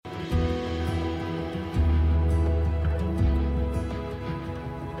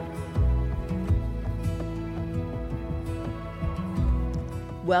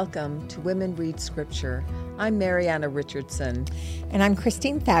Welcome to Women Read Scripture. I'm Mariana Richardson. And I'm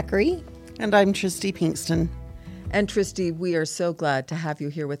Christine Thackeray. And I'm Tristy Pinkston. And Tristy, we are so glad to have you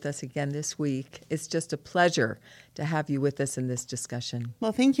here with us again this week. It's just a pleasure to have you with us in this discussion.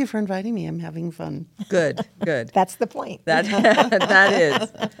 Well, thank you for inviting me. I'm having fun. Good. That's the point. That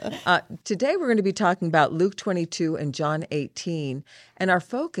is. Today we're going to be talking about Luke 22 and John 18, and our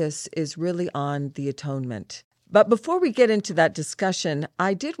focus is really on the atonement. But before we get into that discussion,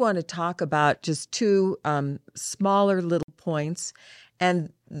 I did want to talk about just two smaller little points.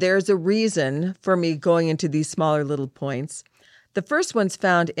 And there's a reason for me going into these smaller little points. The first one's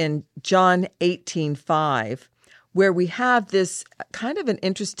found in John 18:5, where we have this kind of an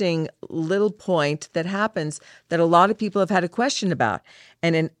interesting little point that happens that a lot of people have had a question about.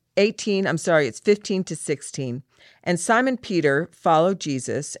 And in it's 15 to 16. And Simon Peter followed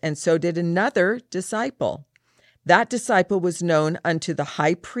Jesus, and so did another disciple. That disciple was known unto the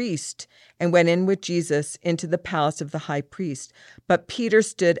high priest and went in with Jesus into the palace of the high priest. But Peter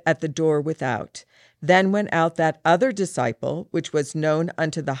stood at the door without. Then went out that other disciple, which was known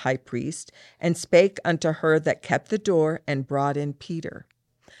unto the high priest, and spake unto her that kept the door, and brought in Peter.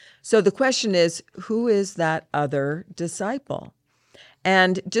 So the question is, who is that other disciple?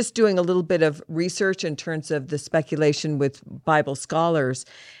 And just doing a little bit of research in terms of the speculation with Bible scholars,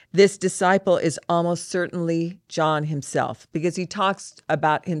 this disciple is almost certainly John himself, because he talks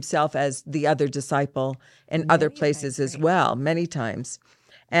about himself as the other disciple in other places as well, many times.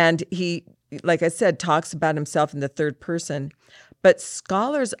 And he, like I said, talks about himself in the third person. But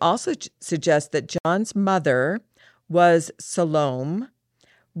scholars also suggest that John's mother was Salome,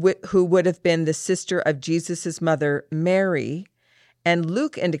 who would have been the sister of Jesus' mother, Mary. And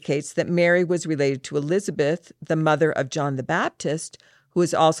Luke indicates that Mary was related to Elizabeth, the mother of John the Baptist, who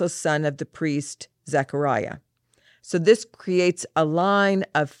is also son of the priest Zechariah. So this creates a line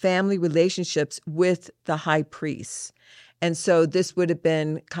of family relationships with the high priests. And so this would have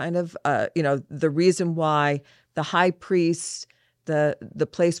been kind of, the reason why the high priests, the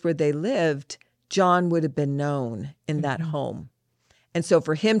place where they lived, John would have been known in that home. And so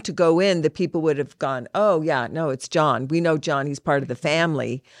for him to go in, the people would have gone, oh, yeah, no, it's John. We know John. He's part of the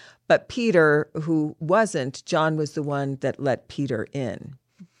family. But Peter, who wasn't, John was the one that let Peter in.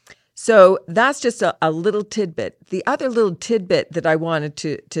 So that's just a little tidbit. The other little tidbit that I wanted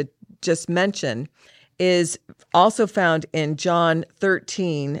to just mention is also found in John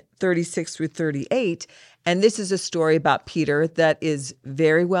 13, 36 through 38. And this is a story about Peter that is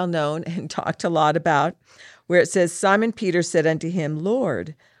very well known and talked a lot about, where it says, Simon Peter said unto him,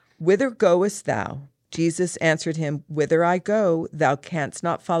 Lord, whither goest thou? Jesus answered him, Whither I go, thou canst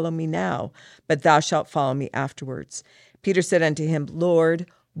not follow me now, but thou shalt follow me afterwards. Peter said unto him, Lord,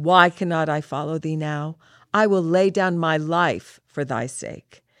 why cannot I follow thee now? I will lay down my life for thy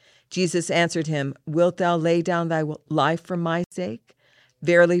sake. Jesus answered him, Wilt thou lay down thy life for my sake?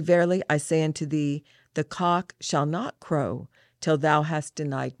 Verily, verily, I say unto thee, the cock shall not crow till thou hast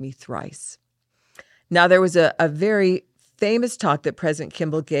denied me thrice. Now, there was a very famous talk that President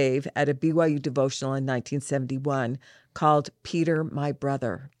Kimball gave at a BYU devotional in 1971 called Peter, My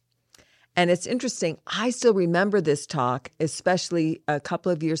Brother. And it's interesting. I still remember this talk, especially a couple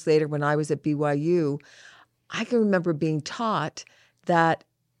of years later when I was at BYU. I can remember being taught that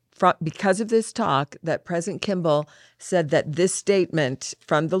because of this talk, that President Kimball said that this statement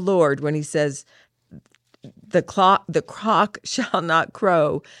from the Lord, when he says, the cock shall not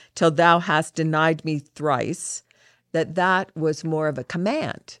crow till thou hast denied me thrice, that was more of a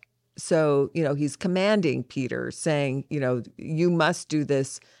command. So, he's commanding Peter, saying, you must do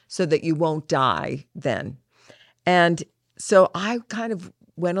this so that you won't die then. And so I kind of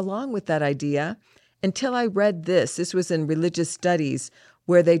went along with that idea until I read this. This was in religious studies,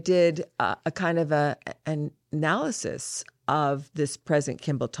 where they did a kind of an analysis of this President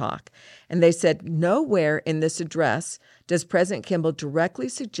Kimball talk. And they said, nowhere in this address does President Kimball directly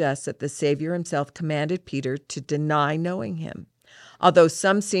suggest that the Savior himself commanded Peter to deny knowing him, although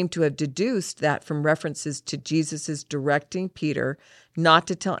some seem to have deduced that from references to Jesus' directing Peter not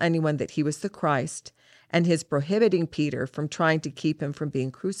to tell anyone that he was the Christ, and his prohibiting Peter from trying to keep him from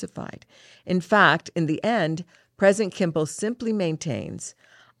being crucified. In fact, in the end, President Kimball simply maintains,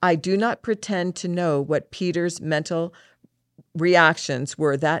 I do not pretend to know what Peter's mental reactions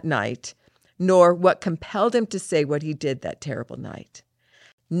were that night, nor what compelled him to say what he did that terrible night.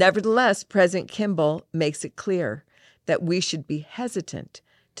 Nevertheless, President Kimball makes it clear that we should be hesitant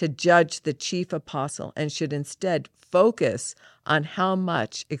to judge the chief apostle and should instead focus on how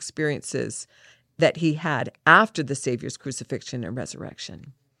much experiences that he had after the Savior's crucifixion and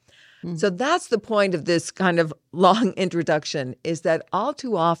resurrection. So that's the point of this kind of long introduction, is that all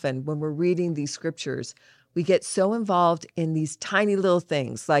too often when we're reading these scriptures, we get so involved in these tiny little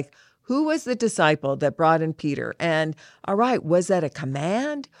things like, who was the disciple that brought in Peter? And all right, was that a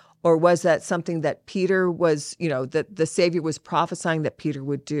command, or was that something that Peter was, that the Savior was prophesying that Peter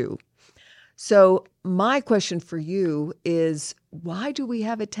would do? So my question for you is, why do we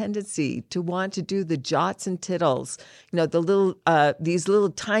have a tendency to want to do the jots and tittles, these little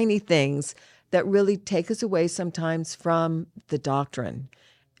tiny things that really take us away sometimes from the doctrine?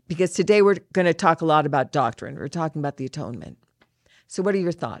 Because today we're going to talk a lot about doctrine. We're talking about the atonement. So what are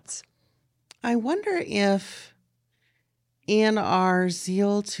your thoughts? I wonder if in our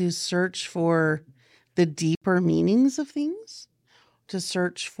zeal to search for the deeper meanings of things, to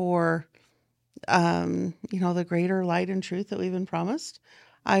search for, the greater light and truth that we've been promised,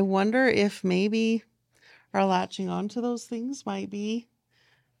 I wonder if maybe our latching onto those things might be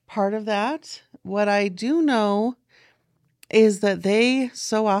part of that. What I do know is that they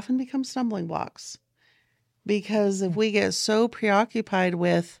so often become stumbling blocks, because if we get so preoccupied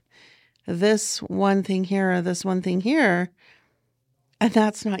with this one thing here or this one thing here, and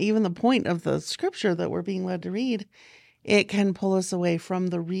that's not even the point of the scripture that we're being led to read, it can pull us away from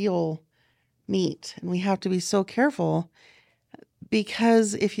the real meat. And we have to be so careful,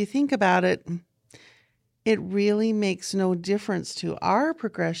 because if you think about it, it really makes no difference to our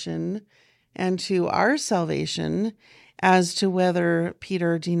progression and to our salvation as to whether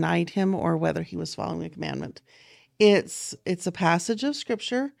Peter denied him or whether he was following the commandment. It's a passage of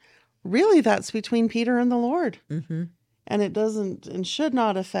scripture. Really, that's between Peter and the Lord. Mm-hmm. And it doesn't and should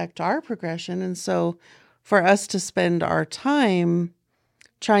not affect our progression. And so for us to spend our time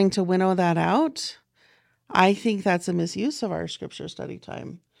trying to winnow that out, I think that's a misuse of our scripture study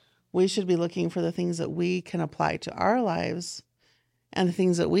time. We should be looking for the things that we can apply to our lives and the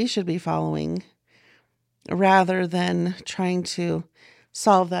things that we should be following, rather than trying to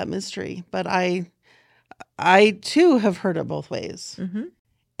solve that mystery. But I too have heard it both ways. Mm-hmm.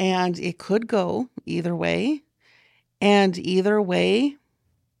 And it could go either way. And either way,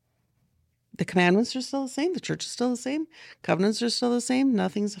 the commandments are still the same. The church is still the same. Covenants are still the same.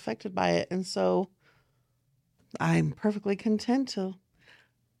 Nothing's affected by it. And so I'm perfectly content to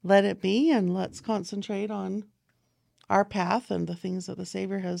let it be, and let's concentrate on our path and the things that the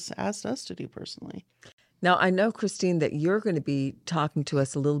Savior has asked us to do personally. Now, I know, Christine, that you're going to be talking to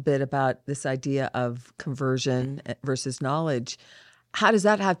us a little bit about this idea of conversion versus knowledge. How does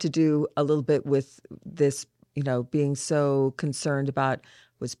that have to do a little bit with this, being so concerned about,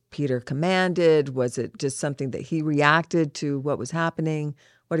 was Peter commanded? Was it just something that he reacted to what was happening?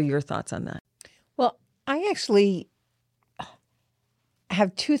 What are your thoughts on that? Well, I actually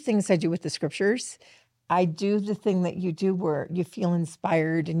have two things I do with the scriptures. I do the thing that you do where you feel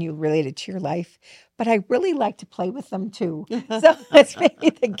inspired and you relate it to your life, but I really like to play with them too. So that's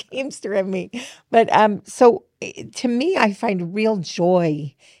maybe the gamester in me. But so to me, I find real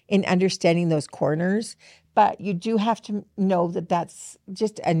joy in understanding those corners. But you do have to know that that's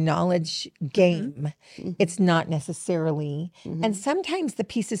just a knowledge game. Mm-hmm. It's not necessarily. Mm-hmm. And sometimes the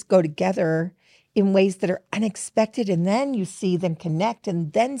pieces go together in ways that are unexpected, and then you see them connect,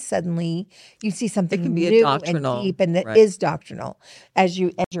 and then suddenly you see something It can be new a doctrinal, and deep, and that right. is doctrinal as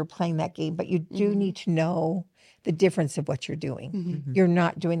you're playing that game. But you do need to know the difference of what you're doing. Mm-hmm. You're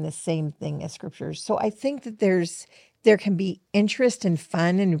not doing the same thing as scriptures. So I think that there can be interest and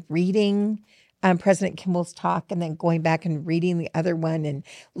fun in reading President Kimball's talk and then going back and reading the other one and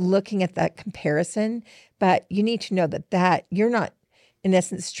looking at that comparison. But you need to know that you're not, in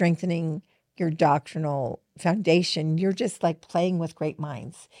essence, strengthening your doctrinal foundation. You're just like playing with great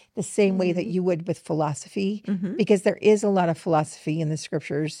minds, the same way that you would with philosophy, because there is a lot of philosophy in the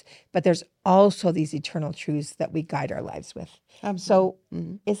scriptures, but there's also these eternal truths that we guide our lives with. Absolutely.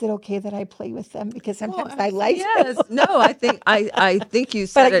 So is it okay that I play with them? Because sometimes I like Yes. No, I think you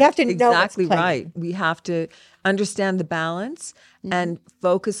said But you have to it know what's exactly playing. right. We have to understand the balance and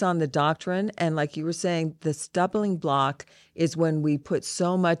focus on the doctrine. And like you were saying, the stumbling block is when we put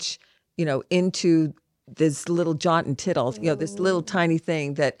so much, into this little jot and tittle, this little tiny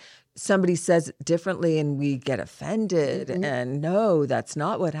thing that somebody says it differently and we get offended and no, that's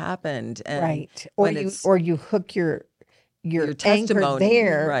not what happened. And right. when Or you hook your anchor testimony,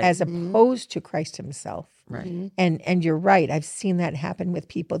 there right. as opposed to Christ himself. Right. And you're right. I've seen that happen with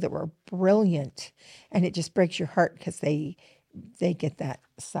people that were brilliant, and it just breaks your heart because they get that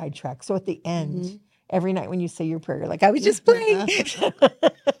sidetrack. So at the end, every night when you say your prayer, you're like, I was just playing.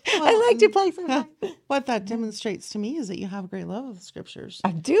 I like to play sometimes. What that demonstrates to me is that you have a great love of the scriptures.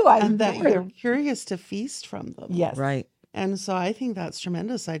 I do. I And that adore you're them. curious to feast from them. Yes. Right. And so I think that's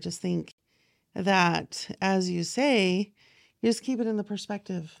tremendous. I just think that, as you say, you just keep it in the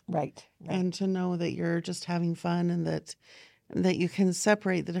perspective, Right. and to know that you're just having fun, and that you can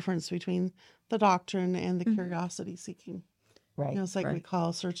separate the difference between the doctrine and the curiosity seeking. Right. It's like we Right.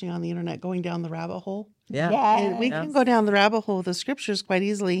 call searching on the internet going down the rabbit hole. Yeah. And we can go down the rabbit hole of the scriptures quite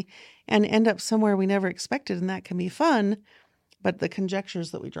easily and end up somewhere we never expected, and that can be fun. But the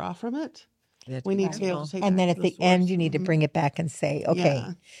conjectures that we draw from it, we need to be able to take. And then back at to the end, source. you need to Mhm. bring it back and say, okay,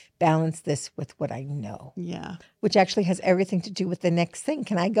 Yeah. balance this with what I know, Yeah. which actually has everything to do with the next thing.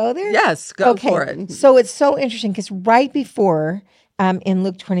 Can I go there? Yes, go Okay. for it. So it's so interesting because right before in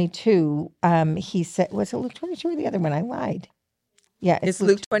Luke 22, he said, was it Luke 22 or the other one? I lied. Yeah, It's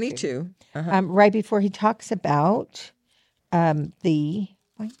Luke 22. Uh-huh. Right before he talks about why am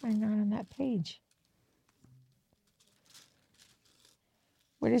I not on that page?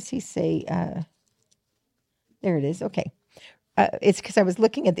 Where does he say? There it is. Okay. It's because I was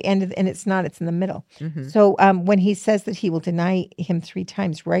looking at the end and it's not, it's in the middle. So when he says that he will deny him 3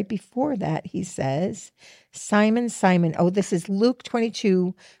 times, right before that, he says, Simon, Simon, this is Luke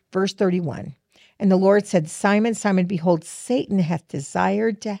 22, verse 31. And the Lord said, Simon, Simon, behold, Satan hath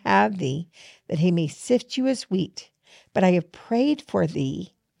desired to have thee, that he may sift you as wheat. But I have prayed for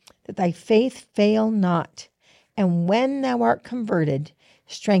thee, that thy faith fail not. And when thou art converted,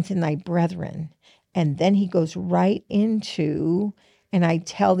 strengthen thy brethren. And then he goes right into, and I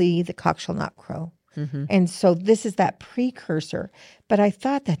tell thee, the cock shall not crow. And so this is that precursor. But I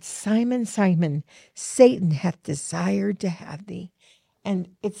thought that Simon, Simon, Satan hath desired to have thee. And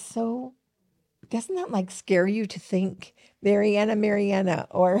it's so, doesn't that like scare you to think Mariana,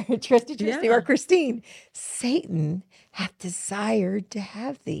 or Tristy, or Christine? Satan hath desired to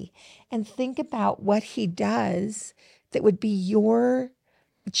have thee. And think about what he does that would be your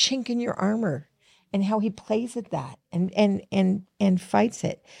chink in your armor, and how he plays at that and fights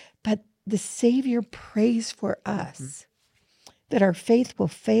it. But the Savior prays for us that our faith will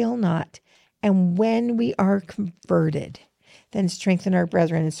fail not. And when we are converted, then strengthen our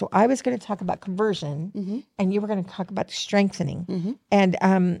brethren. And so I was going to talk about conversion, and you were going to talk about strengthening.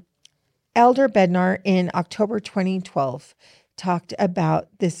 And Elder Bednar in October 2012 talked about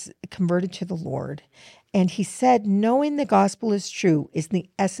this converted to the Lord. And he said, knowing the gospel is true is the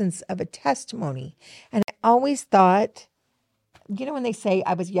essence of a testimony. And I always thought, when they say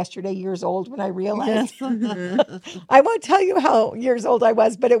I was yesterday years old when I realized, I won't tell you how years old I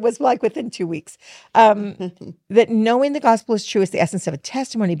was, but it was like within 2 weeks, that knowing the gospel is true is the essence of a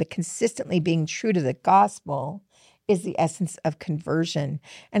testimony, but consistently being true to the gospel is the essence of conversion.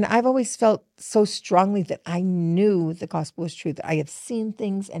 And I've always felt so strongly that I knew the gospel was true, that I have seen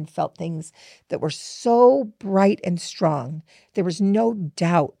things and felt things that were so bright and strong. There was no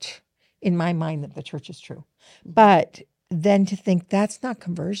doubt in my mind that the church is true. But then to think that's not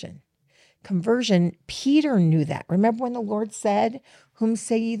conversion. Conversion, Peter knew that. Remember when the Lord said, whom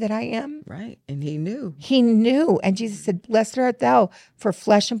say ye that I am? Right. And he knew. He knew. And Jesus said, blessed art thou, for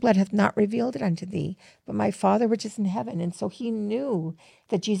flesh and blood hath not revealed it unto thee, but my Father which is in heaven. And so he knew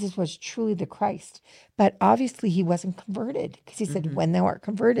that Jesus was truly the Christ. But obviously he wasn't converted, because he said, when thou art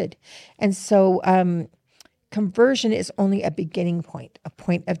converted. And so conversion is only a beginning point, a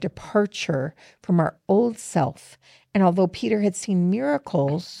point of departure from our old self. And although Peter had seen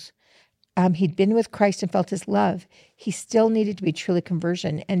miracles, he'd been with Christ and felt his love, he still needed to be truly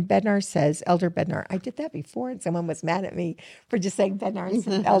conversion. And Bednar says, Elder Bednar, I did that before, and someone was mad at me for just saying Bednar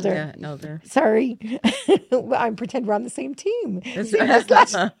instead of Elder. Yeah, Elder. Sorry. I pretend we're on the same team.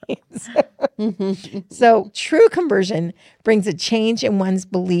 So true conversion brings a change in one's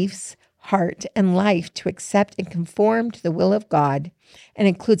beliefs, heart, and life to accept and conform to the will of God, and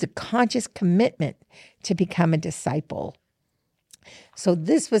includes a conscious commitment to become a disciple. So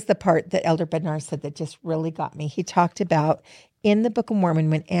this was the part that Elder Bednar said that just really got me. He talked about in the Book of Mormon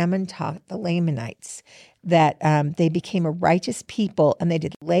when Ammon taught the Lamanites that they became a righteous people, and they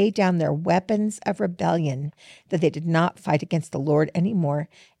did lay down their weapons of rebellion, that they did not fight against the Lord anymore,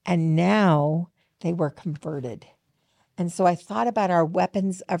 and now they were converted. And so I thought about our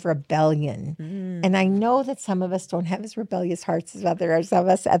weapons of rebellion. And I know that some of us don't have as rebellious hearts as others of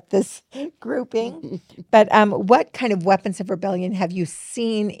us at this grouping. But what kind of weapons of rebellion have you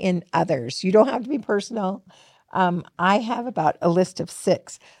seen in others? You don't have to be personal. I have about a list of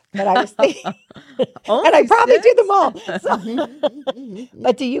 6. But I was thinking, and I probably do them all. So,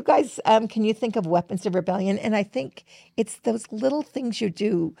 but do you guys, can you think of weapons of rebellion? And I think it's those little things you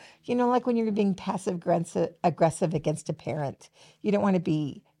do, like when you're being passive aggressive against a parent. You don't want to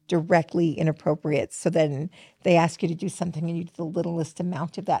be directly inappropriate. So then they ask you to do something and you do the littlest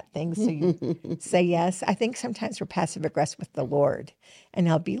amount of that thing. So you say yes. I think sometimes we're passive aggressive with the Lord, and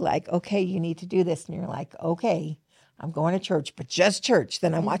I'll be like, okay, you need to do this. And you're like, okay, I'm going to church, but just church.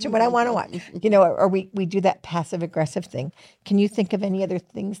 Then I'm watching what I want to watch, or we do that passive aggressive thing. Can you think of any other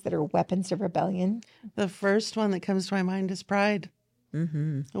things that are weapons of rebellion? The first one that comes to my mind is pride.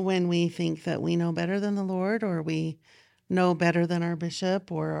 When we think that we know better than the Lord, or we know better than our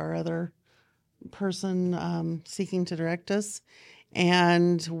bishop or our other person seeking to direct us,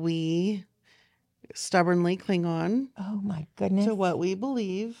 and we stubbornly cling on Oh my goodness. to what we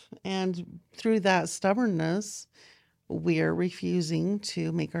believe. And through that stubbornness, we are refusing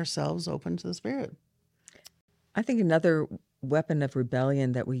to make ourselves open to the Spirit. I think another weapon of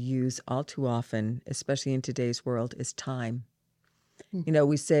rebellion that we use all too often, especially in today's world, is time.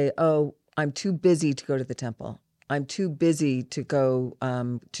 We say, oh, I'm too busy to go to the temple. I'm too busy to go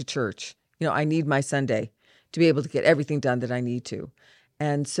to church. I need my Sunday to be able to get everything done that I need to.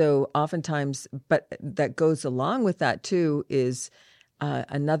 And so oftentimes, but that goes along with that too, is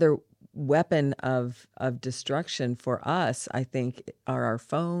another weapon of destruction for us, I think, are our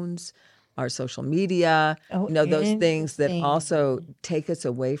phones, our social media, Oh, those things that interesting. also take us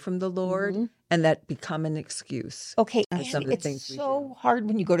away from the Lord and that become an excuse. Okay, for and some of the it's things we so hard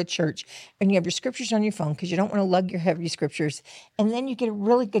when you go to church and you have your scriptures on your phone because you don't want to lug your heavy scriptures, and then you get a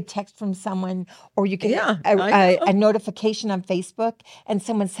really good text from someone, or you get Yeah, I know. a notification on Facebook, and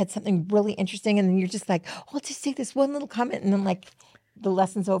someone said something really interesting, and then you're just like, oh, I'll just say this one little comment, and then like the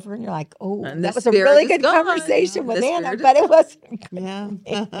lesson's over, and you're like, oh, And that the was a spirit really is good gone. conversation with The Anna, spirit is but it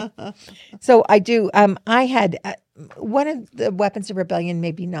wasn't. Yeah. So I do. I had one of the weapons of rebellion,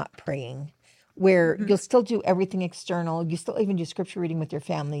 maybe not praying, where you'll still do everything external. You still even do scripture reading with your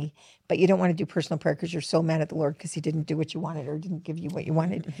family, but you don't want to do personal prayer because you're so mad at the Lord because He didn't do what you wanted or didn't give you what you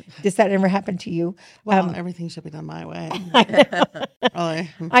wanted. Does that ever happen to you? Well, everything should be done my way. Really.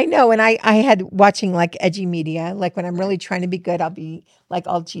 I know. And I had watching like edgy media, like when I'm really trying to be good, I'll be like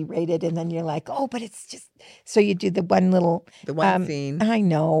all G-rated. And then you're like, oh, but it's just, so you do the one little. The one scene. I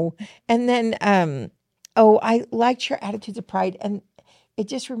know. And then, I liked your attitudes of pride. And it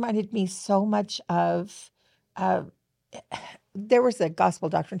just reminded me so much of, there was a gospel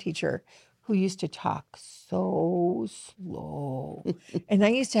doctrine teacher who used to talk so slow. And I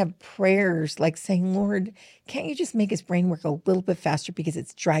used to have prayers like saying, Lord, can't you just make his brain work a little bit faster because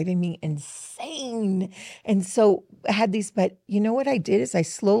it's driving me insane? And so I had these, but you know what I did is I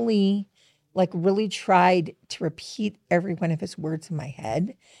slowly really tried to repeat every one of his words in my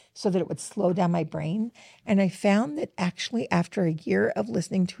head so that it would slow down my brain. And I found that actually after a year of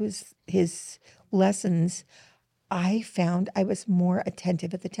listening to his lessons, I found I was more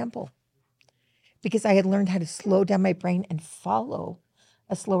attentive at the temple because I had learned how to slow down my brain and follow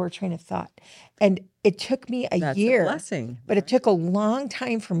a slower train of thought. And it took me a That's year, a blessing. but it took a long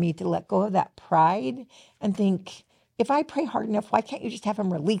time for me to let go of that pride and think, if I pray hard enough, why can't you just have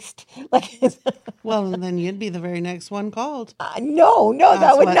him released? Well, then you'd be the very next one called. No, that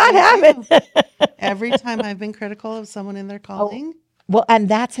That's would what not you happen. Every time I've been critical of someone in their calling, Well, and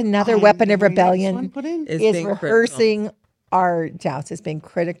that's another I'm weapon the of very next one rebellion put in. Is is being critical. rehearsing our doubts, is being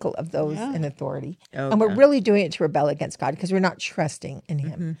critical of those Yeah. in authority. Oh, And we're yeah. really doing it to rebel against God because we're not trusting in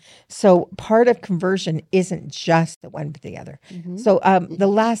Him. So part of conversion isn't just the one but the other. So the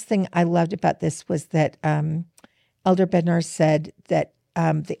last thing I loved about this was that Elder Bednar said that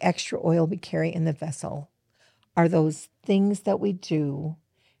the extra oil we carry in the vessel are those things that we do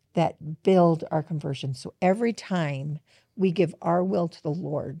that build our conversion. So every time we give our will to the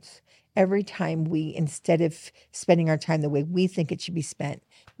Lord's, every time we, instead of spending our time the way we think it should be spent,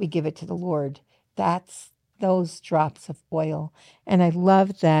 we give it to the Lord, that's those drops of oil. And I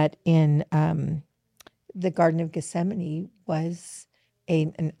love that in the Garden of Gethsemane was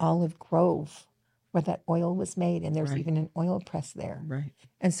an olive grove where that oil was made, and there's Right. even an oil press there. Right.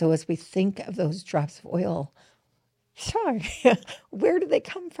 And so as we think of those drops of oil, sorry, where do they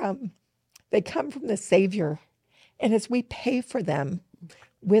come from? They come from the Savior. And as we pay for them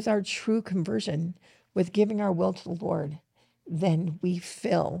with our true conversion, with giving our will to the Lord, then we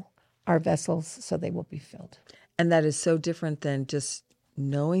fill our vessels so they will be filled. And that is so different than just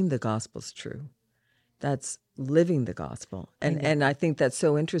knowing the gospel's true. That's living the gospel. And I think that's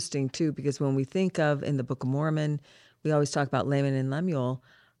so interesting too, because when we think of in the Book of Mormon, we always talk about Laman and Lemuel.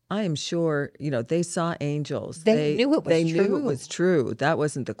 I am sure, they saw angels. They knew it was They knew it true. was true. That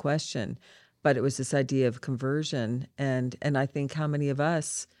wasn't the question. But it was this idea of conversion. And I think how many of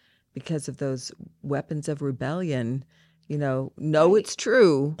us, because of those weapons of rebellion, know it's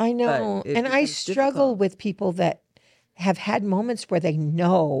true. I know. but it And I becomes struggle difficult. with people that have had moments where they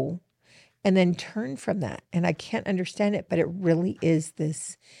know and then turn from that. And I can't understand it, but it really is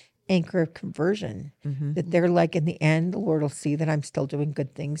this anchor of conversion that they're like, in the end, the Lord will see that I'm still doing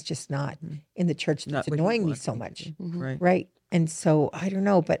good things, just not in the church Not that's what he annoying me wants so me to much. do. Right. Right. And so I don't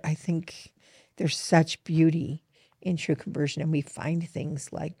know, but I think there's such beauty in true conversion, and we find things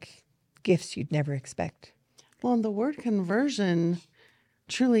like gifts you'd never expect. Well, and the word conversion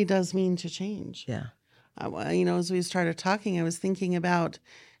truly does mean to change. Yeah. As we started talking, I was thinking about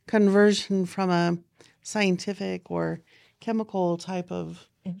conversion from a scientific or chemical type of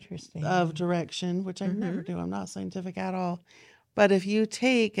Interesting. direction, which I never do. I'm not scientific at all. But if you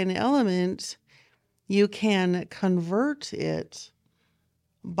take an element, you can convert it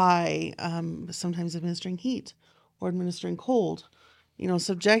by sometimes administering heat or administering cold,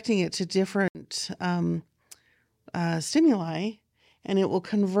 subjecting it to different stimuli, and it will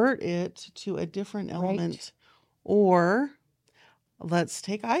convert it to a different element. Or let's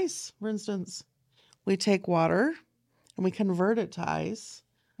take ice, for instance. We take water and we convert it to ice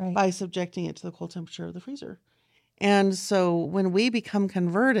by subjecting it to the cold temperature of the freezer. And so when we become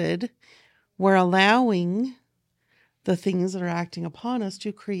converted, we're allowing the things that are acting upon us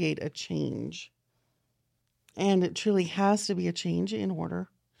to create a change. And it truly has to be a change in order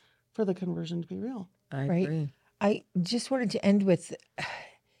for the conversion to be real. I agree. I just wanted to end with,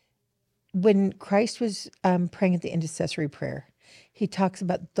 when Christ was praying at the intercessory prayer, he talks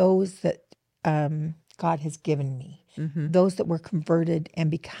about those that God has given me, those that were converted and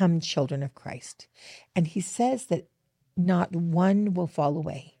become children of Christ. And he says that not one will fall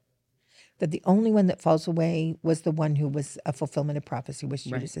away. That the only one that falls away was the one who was a fulfillment of prophecy, was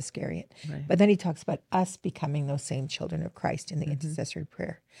Judas Iscariot. Right. But then he talks about us becoming those same children of Christ in the intercessory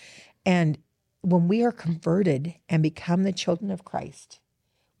prayer. And when we are converted and become the children of Christ,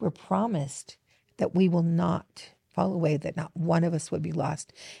 we're promised that we will not fall away, that not one of us would be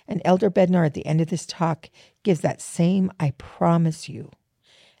lost. And Elder Bednar at the end of this talk gives that same, I promise you,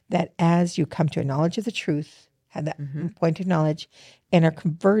 that as you come to a knowledge of the truth, have that point of knowledge, and are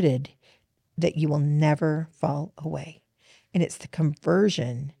converted, that you will never fall away. And it's the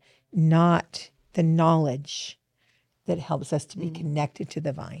conversion, not the knowledge, that helps us to be connected to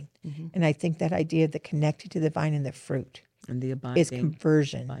the vine. And I think that idea of the connected to the vine and the fruit And the abiding. is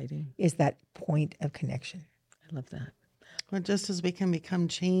conversion, Abiding. is that point of connection. I love that. But just as we can become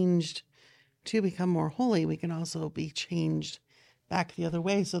changed to become more holy, we can also be changed back the other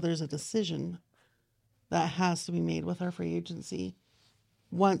way. So there's a decision that has to be made with our free agency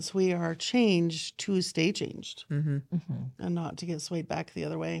once we are changed to stay changed and not to get swayed back the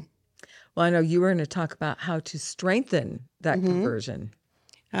other way. Well, I know you were going to talk about how to strengthen that conversion.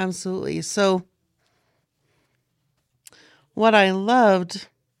 Absolutely. So what I loved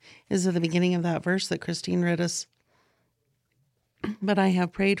is at the beginning of that verse that Christine read us, but I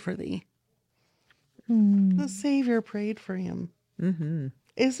have prayed for thee. The Savior prayed for him.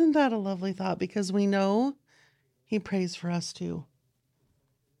 Isn't that a lovely thought? Because we know he prays for us too.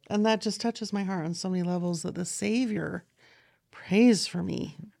 And that just touches my heart on so many levels, that the Savior prays for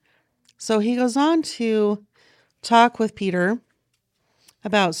me. So he goes on to talk with Peter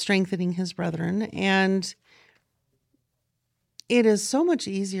about strengthening his brethren. And it is so much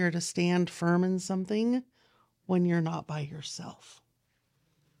easier to stand firm in something when you're not by yourself.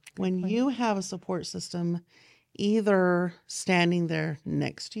 When you have a support system, either standing there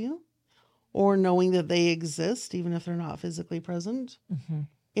next to you or knowing that they exist, even if they're not physically present,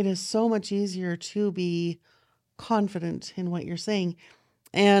 it is so much easier to be confident in what you're saying.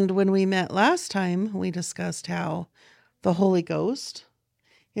 And when we met last time, we discussed how the Holy Ghost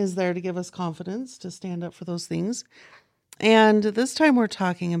is there to give us confidence to stand up for those things. And this time we're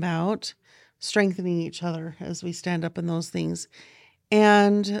talking about strengthening each other as we stand up in those things.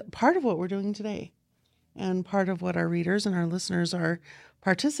 And part of what we're doing today, and part of what our readers and our listeners are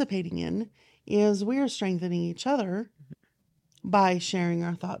participating in, is we are strengthening each other by sharing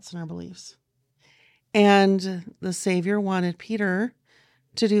our thoughts and our beliefs. And the Savior wanted Peter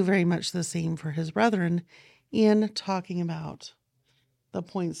to do very much the same for his brethren in talking about the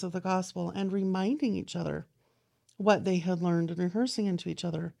points of the gospel and reminding each other what they had learned and rehearsing into each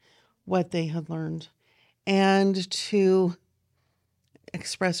other what they had learned, and to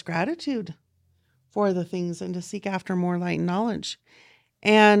express gratitude for the things and to seek after more light and knowledge.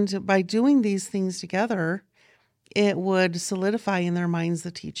 And by doing these things together, it would solidify in their minds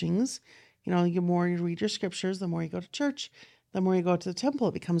the teachings. The more you read your scriptures, the more you go to church, the more you go to the temple,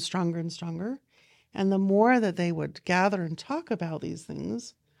 it becomes stronger and stronger. And the more that they would gather and talk about these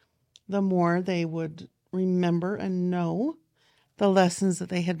things, the more they would remember and know the lessons that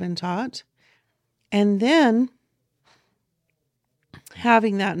they had been taught. And then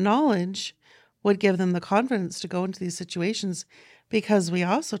having that knowledge would give them the confidence to go into these situations, because we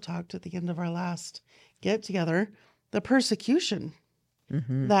also talked at the end of our last get together, the persecution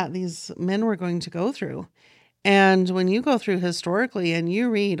that these men were going to go through. And when you go through historically and you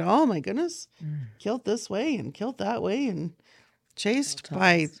read, oh my goodness, killed this way and killed that way and chased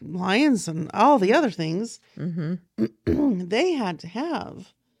by lions and all the other things, they had to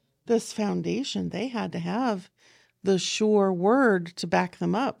have this foundation. They had to have the sure word to back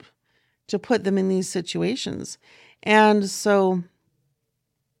them up, to put them in these situations. And so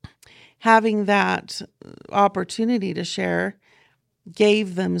having that opportunity to share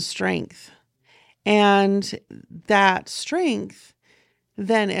gave them strength. And that strength,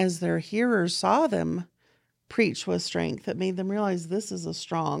 then as their hearers saw them preach with strength, it made them realize this is a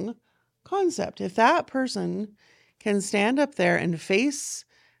strong concept. If that person can stand up there and face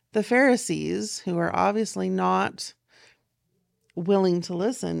the Pharisees, who are obviously not willing to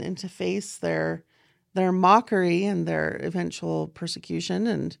listen, and to face their mockery and their eventual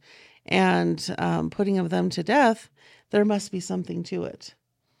persecution and putting of them to death, there must be something to it.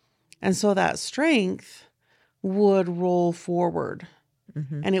 And so that strength would roll forward,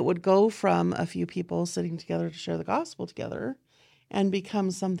 and it would go from a few people sitting together to share the gospel together and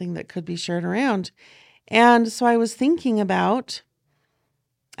become something that could be shared around. And so I was thinking about,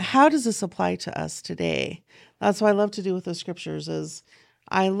 how does this apply to us today? That's what I love to do with the scriptures, is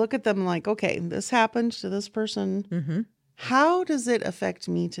I look at them like, okay, this happened to this person. How does it affect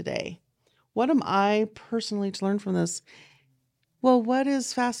me today? What am I personally to learn from this? Well, what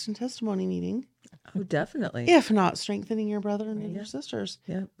is fast and testimony meeting? Oh, definitely. If not strengthening your brother and your sisters.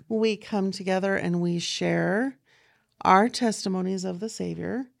 Yeah. We come together and we share our testimonies of the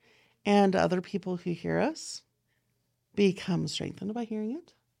Savior, and other people who hear us become strengthened by hearing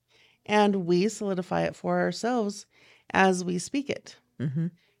it. And we solidify it for ourselves as we speak it.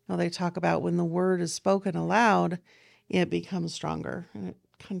 Now, they talk about when the word is spoken aloud, it becomes stronger, and it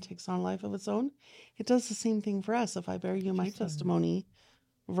kind of takes on a life of its own. It does the same thing for us. If I bear you my testimony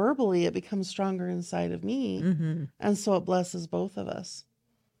verbally, it becomes stronger inside of me. And so it blesses both of us.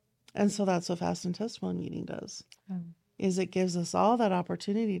 And so that's what fast and testimony meeting does, is it gives us all that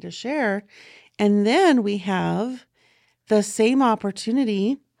opportunity to share. And then we have the same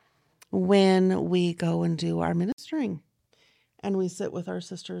opportunity when we go and do our ministering, and we sit with our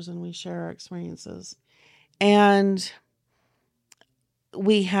sisters and we share our experiences. And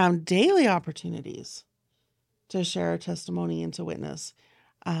we have daily opportunities to share our testimony and to witness.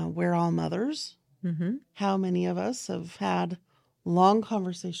 We're all mothers. How many of us have had long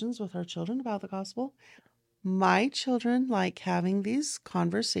conversations with our children about the gospel? My children like having these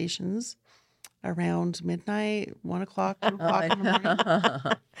conversations around midnight, 1 o'clock, 2 o'clock in the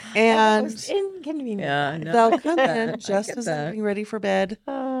morning. And inconvenient. they'll come in just as I'm getting ready for bed,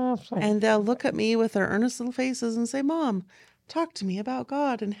 and they'll look at me with their earnest little faces and say, Mom, talk to me about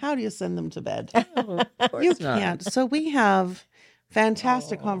God. And how do you send them to bed? You can't. So we have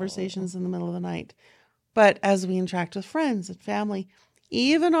fantastic conversations in the middle of the night. But as we interact with friends and family,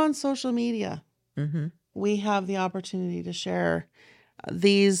 even on social media, we have the opportunity to share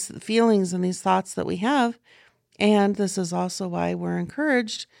these feelings and these thoughts that we have. And this is also why we're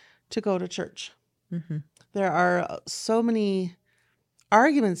encouraged to go to church. There are so many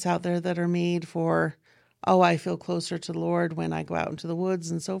arguments out there that are made for, oh, I feel closer to the Lord when I go out into the woods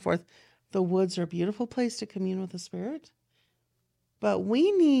and so forth. The woods are a beautiful place to commune with the Spirit, but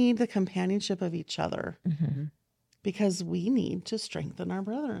we need the companionship of each other because we need to strengthen our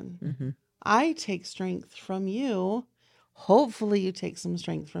brethren. I take strength from you. Hopefully you take some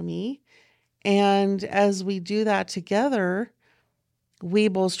strength from me. And as we do that together, we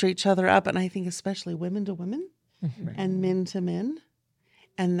bolster each other up. And I think especially women to women and men to men.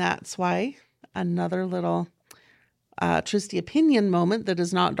 And that's why another little Tristy opinion moment that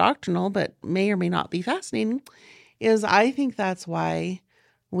is not doctrinal, but may or may not be fascinating, is I think that's why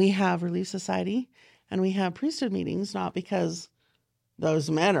we have Relief Society and we have priesthood meetings, not because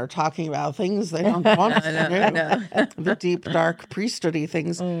those men are talking about things they don't want us to do, the deep, dark priesthoody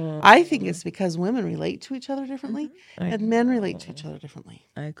things. I think it's because women relate to each other differently and men relate to each other differently.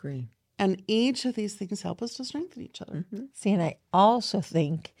 I agree. And each of these things help us to strengthen each other. See, and I also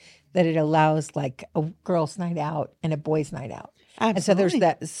think that it allows like a girls' night out and a boys' night out. Absolutely. And so there's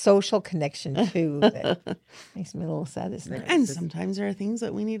that social connection too that makes me a little sad. And sometimes there are things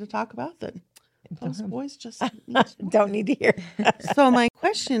that we need to talk about that those boys just need to don't need to hear. So my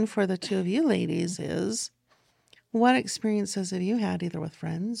question for the two of you ladies is, what experiences have you had either with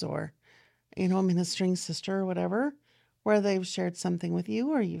friends or, ministering sister or whatever, where they've shared something with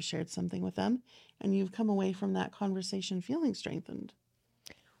you or you've shared something with them, and you've come away from that conversation feeling strengthened?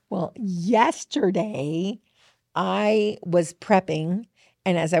 Well, yesterday I was prepping,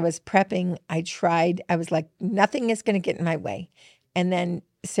 and as I was prepping, I was like, nothing is going to get in my way. And then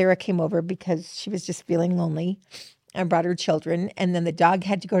Sarah came over because she was just feeling lonely and brought her children. And then the dog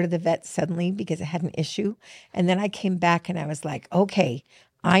had to go to the vet suddenly because it had an issue. And then I came back and I was like, okay,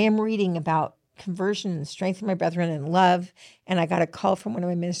 I am reading about conversion and strengthening my brethren in love. And I got a call from one of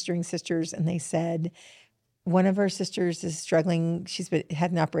my ministering sisters, and they said, one of our sisters is struggling.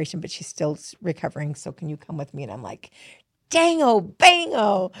 Had an operation, but she's still recovering. So can you come with me? And I'm like, dango,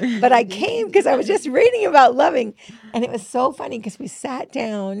 bango. But I came because I was just reading about loving. And it was so funny because we sat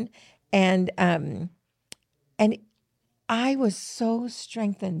down and I was so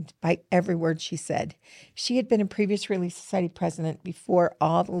strengthened by every word she said. She had been a previous Relief Society president before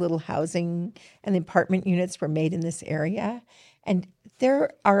all the little housing and the apartment units were made in this area. And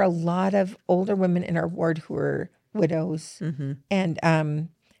there are a lot of older women in our ward who are widows. Mm-hmm.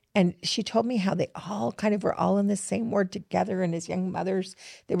 And she told me how they all kind of were all in the same ward together, and as young mothers,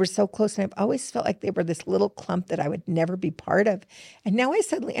 they were so close. And I've always felt like they were this little clump that I would never be part of. And now I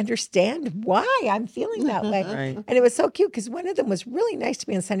suddenly understand why I'm feeling that way. Right. And it was so cute because one of them was really nice to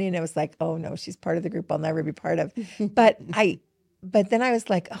me on Sunday, and I was like, oh no, she's part of the group I'll never be part of. But then I was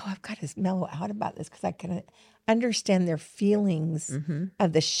like, oh, I've got to mellow out about this because I can understand their feelings Mm-hmm.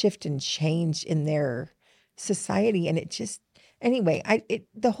 of the shift and change in their society. And it just, anyway,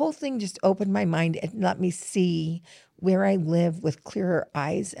 the whole thing just opened my mind and let me see where I live with clearer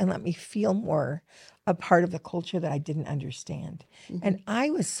eyes and let me feel more a part of the culture that I didn't understand. Mm-hmm. And I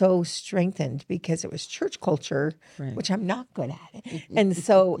was so strengthened because it was church culture, Right. which I'm not good at. And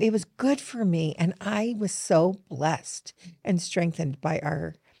so it was good for me. And I was so blessed and strengthened by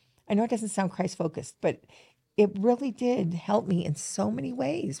I know it doesn't sound Christ focused, but it really did help me in so many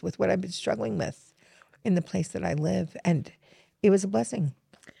ways with what I've been struggling with in the place that I live. And it was a blessing.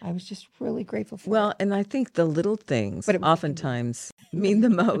 I was just really grateful for Well, it. and I think the little things But it was oftentimes mean the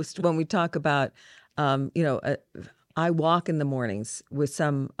most when we talk about, I walk in the mornings with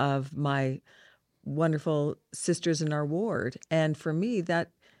some of my wonderful sisters in our ward. And for me,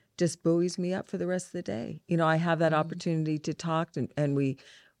 that just buoys me up for the rest of the day. I have that opportunity to talk, and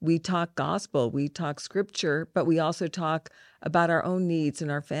we talk gospel, we talk scripture, but we also talk about our own needs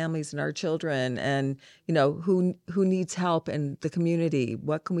and our families and our children, and who needs help in the community.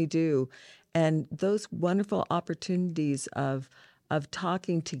 What can we do? And those wonderful opportunities of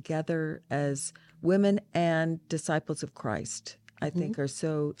talking together as women and disciples of Christ, I think, are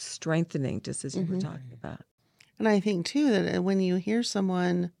so strengthening, just as you were talking about. And I think too that when you hear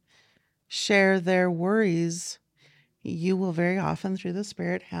someone share their worries, you will very often through the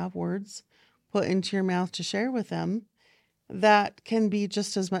Spirit have words put into your mouth to share with them that can be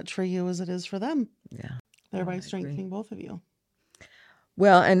just as much for you as it is for them, Yeah. thereby I agree. strengthening both of you.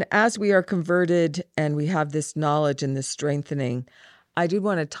 Well, and as we are converted and we have this knowledge and this strengthening, I do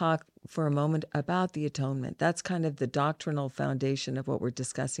want to talk for a moment about the atonement. That's kind of the doctrinal foundation of what we're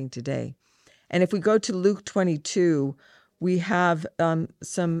discussing today. And if we go to Luke 22, we have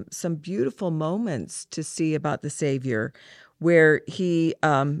some beautiful moments to see about the Savior, where he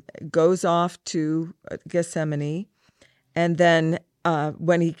goes off to Gethsemane, and then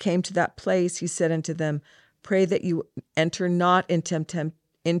when he came to that place, he said unto them, "Pray that you enter not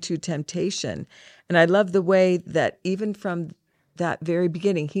into temptation." And I love the way that even from that very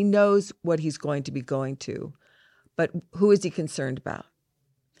beginning, he knows what he's going to be going to, but who is he concerned about?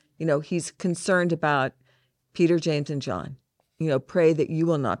 He's concerned about Peter, James, and John. Pray that you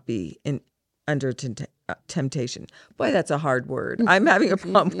will not be under temptation. Boy, that's a hard word. I'm having a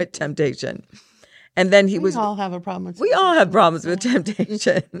problem with temptation. And then We all have a problem with we all have problems with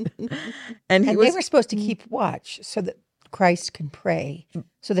temptation. And they were supposed to keep watch so that Christ can pray.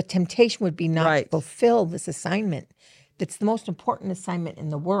 So the temptation would be not Right. to fulfill this assignment. That's the most important assignment in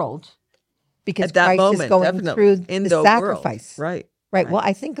the world because at that Christ moment, is going definitely, through in the the sacrifice. world. Right. Right. Well,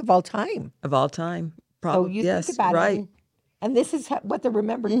 I think of all time. Of all time. So Probably. you Yes. think about right. it. And this is what they're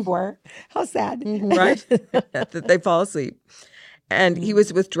remembered for. How sad. Right? That they fall asleep. And he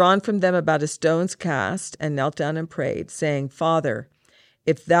was withdrawn from them about a stone's cast and knelt down and prayed, saying, "Father,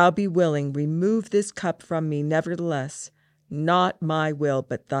 if thou be willing, remove this cup from me. Nevertheless, not my will,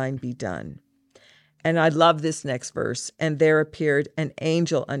 but thine be done." And I love this next verse. "And there appeared an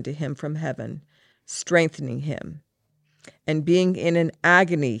angel unto him from heaven, strengthening him. And being in an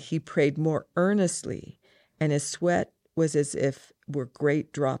agony, he prayed more earnestly, and his sweat was as if were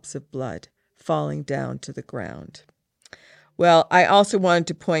great drops of blood falling down to the ground." Well, I also wanted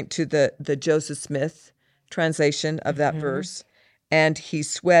to point to the Joseph Smith translation of that verse. And he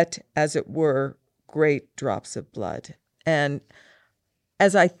sweat, as it were, great drops of blood. And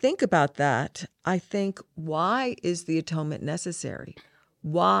as I think about that, I think, why is the atonement necessary?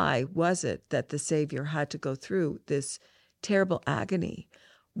 Why was it that the Savior had to go through this terrible agony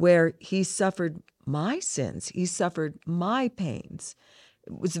where he suffered my sins? He suffered my pains.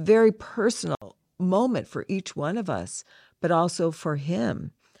 It was a very personal moment for each one of us, but also for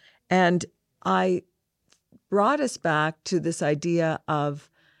him. And I brought us back to this idea of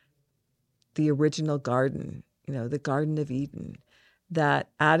the original garden, the Garden of Eden, that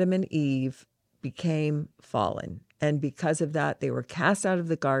Adam and Eve became fallen. And because of that, they were cast out of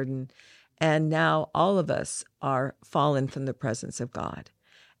the garden. And now all of us are fallen from the presence of God.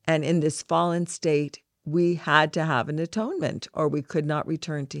 And in this fallen state, we had to have an atonement or we could not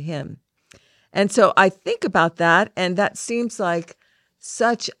return to him. And so I think about that, and that seems like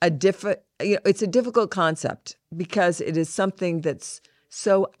such a it's a difficult concept because it is something that's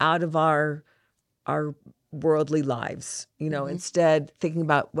so out of our worldly lives, instead thinking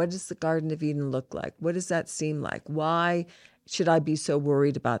about, what does the Garden of Eden look like? What does that seem like? Why should I be so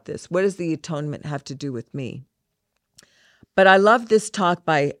worried about this? What does the atonement have to do with me? But I love this talk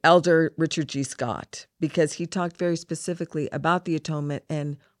by Elder Richard G. Scott because he talked very specifically about the atonement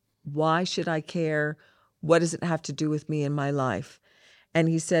and why should I care? What does it have to do with me in my life? And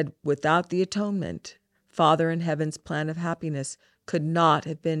he said, without the atonement, Father in Heaven's plan of happiness could not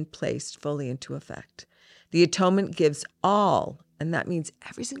have been placed fully into effect. The atonement gives all, and that means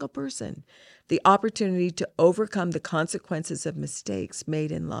every single person, the opportunity to overcome the consequences of mistakes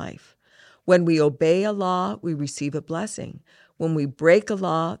made in life. When we obey a law, we receive a blessing. When we break a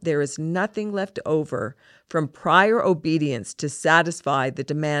law, there is nothing left over from prior obedience to satisfy the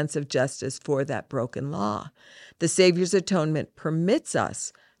demands of justice for that broken law. The Savior's atonement permits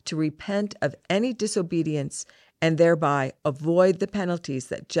us to repent of any disobedience and thereby avoid the penalties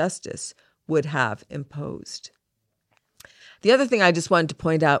that justice would have imposed. The other thing I just wanted to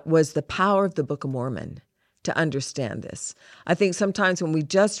point out was the power of the Book of Mormon to understand this. I think sometimes when we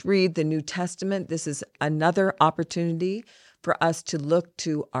just read the New Testament, this is another opportunity for us to look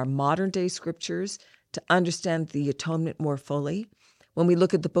to our modern day scriptures to understand the atonement more fully. When we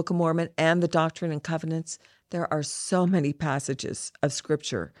look at the Book of Mormon and the Doctrine and Covenants, there are so many passages of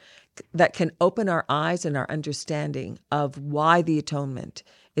scripture that can open our eyes and our understanding of why the atonement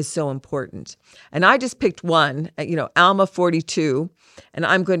is so important. And I just picked one, Alma 42, and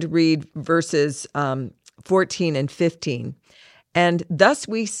I'm going to read verses 14 and 15. And thus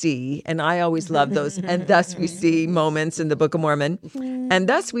we see, and I always love those, and thus we see moments in the Book of Mormon, and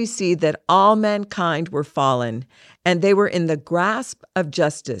thus we see that all mankind were fallen, and they were in the grasp of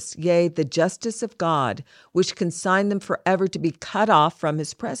justice, yea, the justice of God, which consigned them forever to be cut off from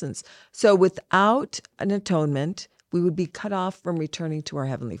his presence. So without an atonement, we would be cut off from returning to our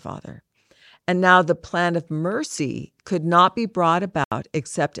Heavenly Father. And now the plan of mercy could not be brought about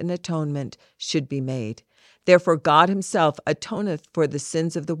except an atonement should be made. Therefore, God himself atoneth for the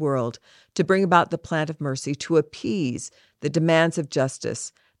sins of the world to bring about the plan of mercy, to appease the demands of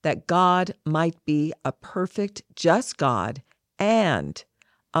justice, that God might be a perfect, just God and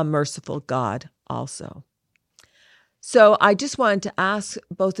a merciful God also. So I just wanted to ask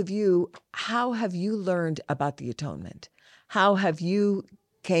both of you, how have you learned about the atonement? How have you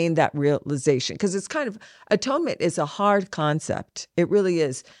gained that realization? Because it's atonement is a hard concept. It really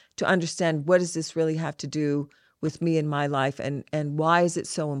is, to understand, what does this really have to do with me in my life, and why is it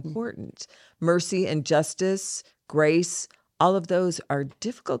so important? Mercy and justice, grace, all of those are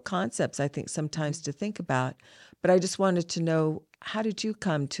difficult concepts, I think, sometimes to think about. But I just wanted to know, how did you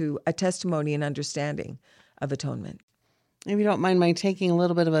come to a testimony and understanding of atonement? If you don't mind my taking a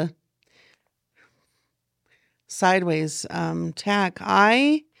little bit of a sideways tack,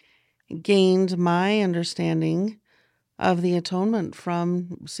 I gained my understanding of the atonement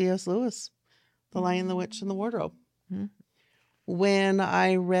from C.S. Lewis, The Lion, the Witch, and the Wardrobe. Mm-hmm. When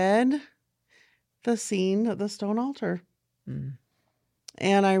I read the scene at the stone altar. Mm.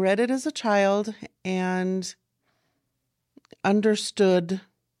 And I read it as a child and understood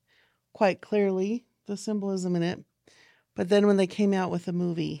quite clearly the symbolism in it. But then when they came out with the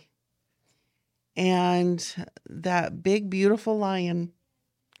movie and that big, beautiful lion.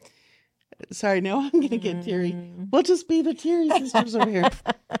 Sorry, now I'm going to get teary. We'll just be the teary sisters over here.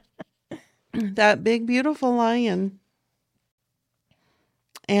 That big, beautiful lion.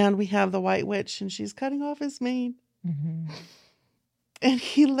 And we have the White Witch, and she's cutting off his mane. Mm-hmm. And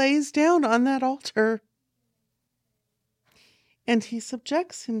he lays down on that altar. And he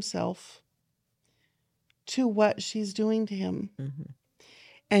subjects himself to what she's doing to him. Mm-hmm.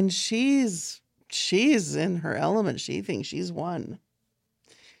 And she's she's in her element. She thinks she's won.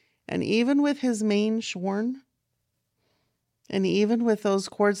 And even with his mane shorn, and even with those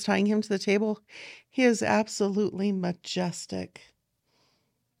cords tying him to the table, he is absolutely majestic.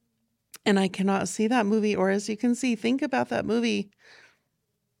 And I cannot see that movie, or as you can see, think about that movie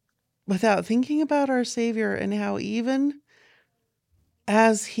without thinking about our Savior and how even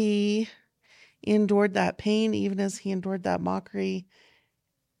as he endured that pain, even as he endured that mockery,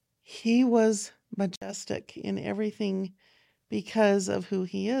 he was majestic in everything because of who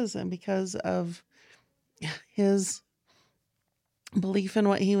he is and because of his belief in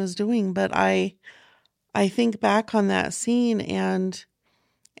what he was doing. But I think back on that scene, and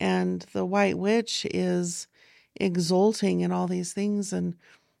the White Witch is exulting and all these things, and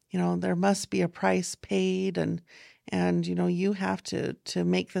there must be a price paid, and you have to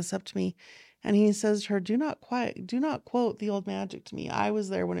make this up to me. And he says to her, do not quote the old magic to me. I was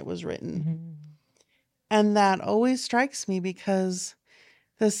there when it was written. Mm-hmm. And that always strikes me, because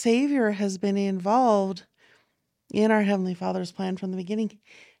the Savior has been involved in our Heavenly Father's plan from the beginning,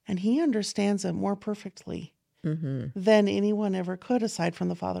 and he understands it more perfectly than anyone ever could, aside from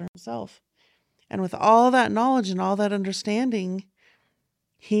the Father himself. And with all that knowledge and all that understanding,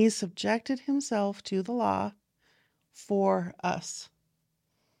 he subjected himself to the law for us.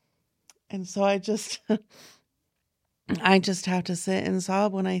 And so I just have to sit and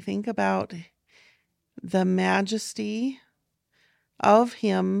sob when I think about the majesty of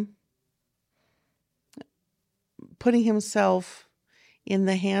him putting himself in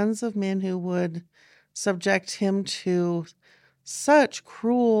the hands of men who would subject him to such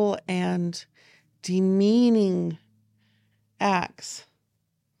cruel and demeaning acts.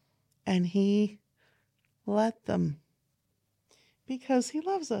 And he let them, because he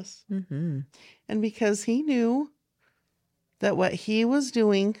loves us. And because he knew that what he was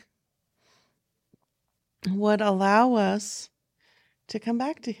doing would allow us to come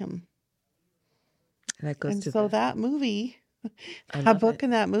back to him. And so that movie, that book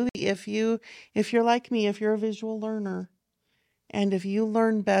and that movie, if you're like me, if you're a visual learner, and if you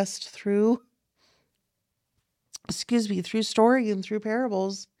learn best through story and through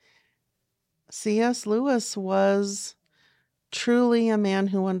parables, C.S. Lewis was truly a man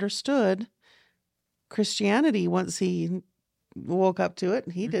who understood Christianity once he woke up to it.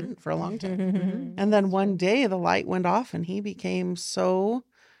 He didn't for a long time. And then one day the light went off and he became so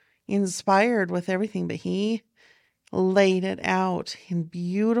inspired with everything, but he laid it out in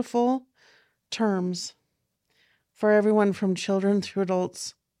beautiful terms for everyone from children through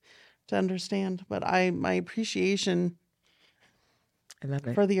adults to understand. But my appreciation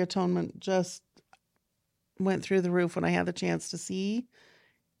for the atonement just went through the roof when I had the chance to see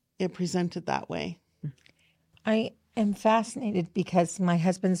it presented that way. I am fascinated because my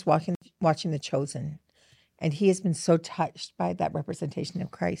husband's watching The Chosen, and he has been so touched by that representation of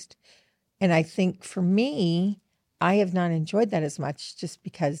Christ. And I think for me, I have not enjoyed that as much, just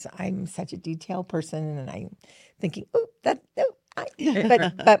because I'm such a detail person, and I'm thinking, but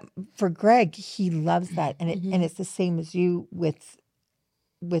for Greg, he loves that, and and it's the same as you with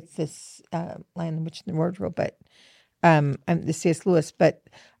this Lion, the Witch, and the Wardrobe, but the C.S. Lewis. But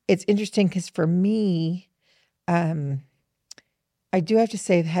it's interesting because for me, I do have to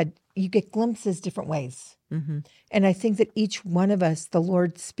say that you get glimpses different ways. And I think that each one of us, the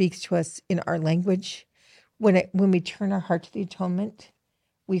Lord speaks to us in our language. When we turn our heart to the atonement,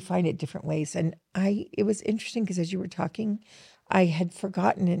 we find it different ways. And it was interesting because as you were talking, I had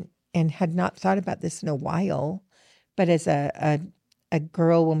forgotten and had not thought about this in a while. But as a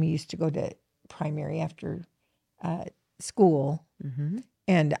girl, when we used to go to primary after school,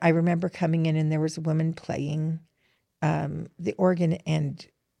 and I remember coming in and there was a woman playing the organ, and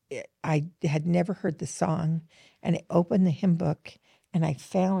I had never heard the song, and I opened the hymn book and I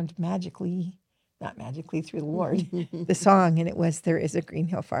found not magically through the Lord, the song, and it was "There is a Green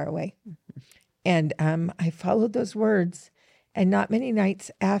Hill Far Away." And I followed those words, and not many nights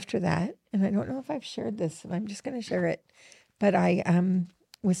after that, and I don't know if I've shared this, and I'm just going to share it, but I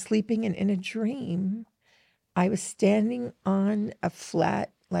was sleeping, and in a dream, I was standing on a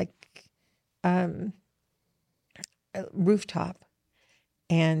flat, a rooftop,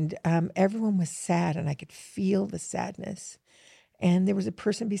 and everyone was sad, and I could feel the sadness. And there was a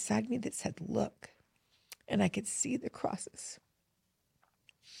person beside me that said, "Look," and I could see the crosses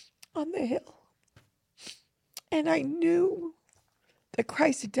on the hill. And I knew that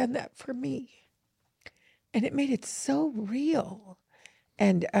Christ had done that for me. And it made it so real.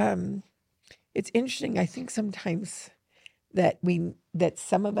 And it's interesting. I think sometimes that we that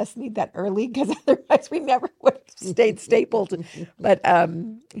some of us need that early because otherwise we never would have stayed stapled. But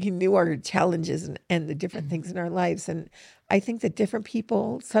he knew our challenges and the different things in our lives. And I think that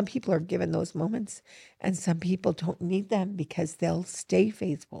some people are given those moments and some people don't need them because they'll stay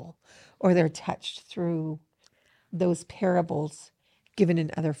faithful or they're touched through those parables given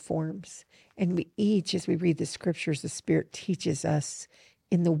in other forms. And we each, as we read the scriptures, the Spirit teaches us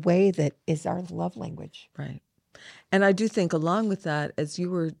in the way that is our love language. Right. And I do think along with that, as you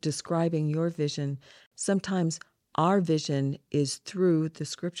were describing your vision, sometimes our vision is through the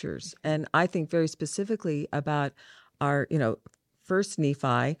scriptures. And I think very specifically about our, first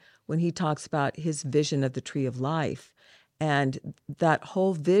Nephi, when he talks about his vision of the tree of life. And that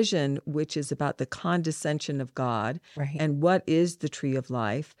whole vision, which is about the condescension of God, Right. and what is the tree of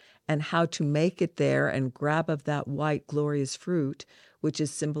life, and how to make it there and grab of that white, glorious fruit, which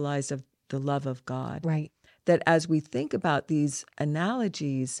is symbolized of the love of God. Right. That as we think about these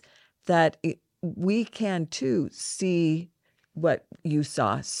analogies, that we can too see what you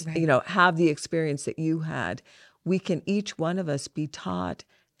saw, Right. have the experience that you had. We can each one of us be taught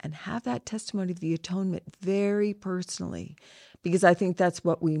and have that testimony of the atonement very personally, because I think that's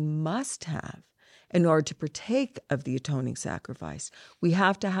what we must have in order to partake of the atoning sacrifice. We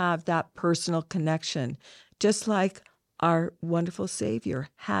have to have that personal connection, just like our wonderful Savior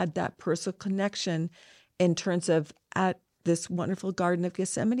had that personal connection in terms of at this wonderful Garden of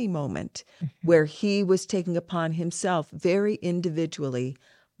Gethsemane moment where he was taking upon himself very individually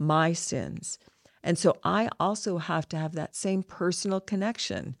my sins. And so I also have to have that same personal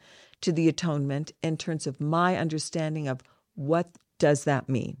connection to the atonement in terms of my understanding of what does that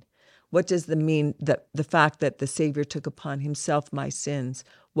mean? What does it mean that the fact that the Savior took upon himself my sins?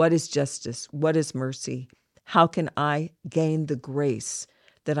 What is justice? What is mercy? How can I gain the grace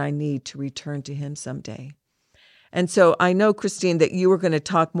that I need to return to him someday? And so I know, Christine, that you were going to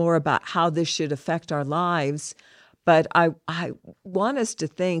talk more about how this should affect our lives, but I want us to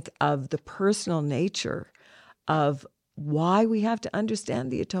think of the personal nature of why we have to understand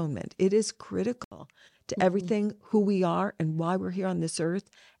the atonement. It is critical to everything, who we are and why we're here on this earth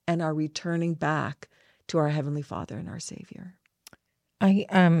and are returning back to our Heavenly Father and our Savior.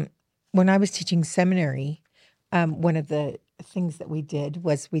 When I was teaching seminary, one of the things that we did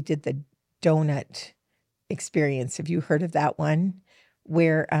the donut experience. Have you heard of that one?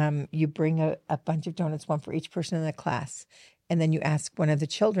 Where you bring a bunch of donuts, one for each person in the class, and then you ask one of the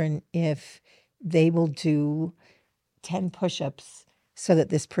children if they will do 10 push-ups so that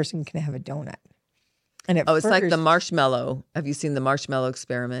this person can have a donut. And it's like the marshmallow. Have you seen the marshmallow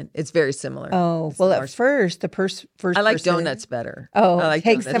experiment? It's very similar. Oh, well, at first, the first I like person, donuts better. Oh, I like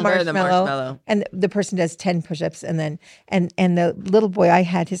takes donuts the better than marshmallow, and the person does 10 push-ups, and then and the little boy I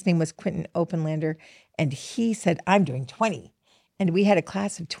had, his name was Quentin Openlander, and he said, "I'm doing 20," and we had a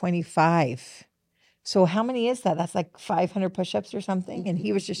class of 25. So how many is that? That's like 500 push-ups or something, and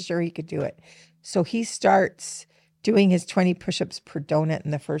he was just sure he could do it. So he starts doing his 20 push-ups per donut,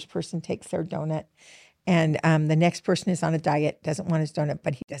 and the first person takes their donut. And the next person is on a diet, doesn't want his donut,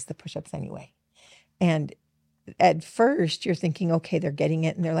 but he does the push-ups anyway. And at first you're thinking, okay, they're getting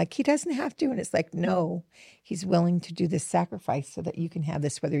it. And they're like, he doesn't have to. And it's like, no, he's willing to do this sacrifice so that you can have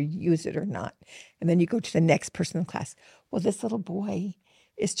this, whether you use it or not. And then you go to the next person in class. Well, this little boy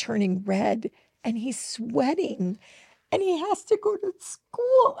is turning red and he's sweating. And he has to go to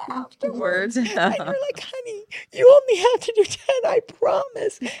school afterwards. And you're like, honey, you only have to do 10, I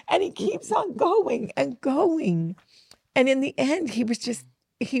promise. And he keeps on going and going. And in the end,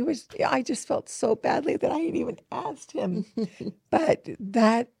 I just felt so badly that I had even asked him. But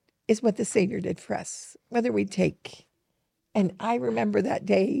that is what the Savior did for us, whether we take. And I remember that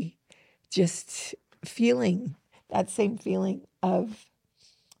day just feeling that same feeling of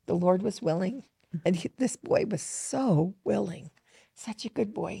the Lord was willing. And this boy was so willing, such a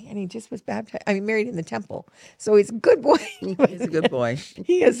good boy. And he just was baptized. Married in the temple. So he's a good boy. He's a good boy.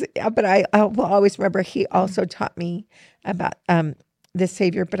 He is. But I will always remember he also taught me about the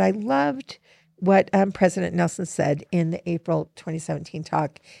Savior. But I loved what President Nelson said in the April 2017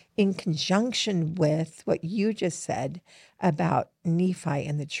 talk in conjunction with what you just said about Nephi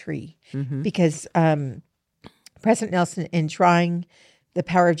and the tree. Mm-hmm. Because President Nelson, in drawing the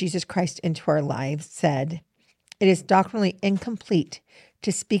power of Jesus Christ into our lives, said, "It is doctrinally incomplete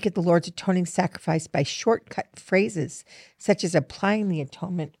to speak of the Lord's atoning sacrifice by shortcut phrases, such as applying the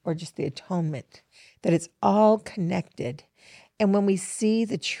atonement or just the atonement, that it's all connected. And when we see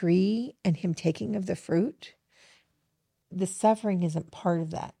the tree and him taking of the fruit, the suffering isn't part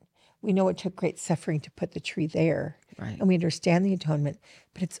of that. We know it took great suffering to put the tree there, right. And we understand the atonement,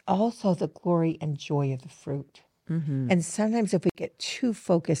 but it's also the glory and joy of the fruit. And sometimes if we get too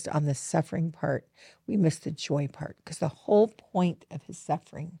focused on the suffering part, we miss the joy part, because the whole point of his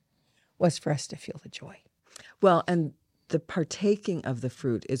suffering was for us to feel the joy. Well, and the partaking of the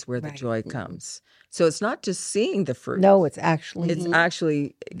fruit is where the Right. joy comes. So it's not just seeing the fruit. No, it's actually It's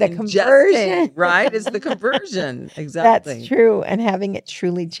actually the ingesting, conversion. right? It's the conversion. Exactly. That's true. And having it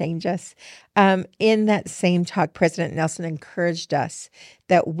truly change us. In that same talk, President Nelson encouraged us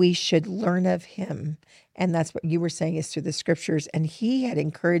that we should learn of him. And that's what you were saying, is through the scriptures. And he had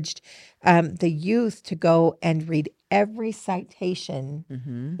encouraged the youth to go and read every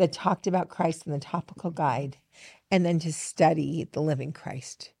citation that talked about Christ in the topical guide, and then to study the Living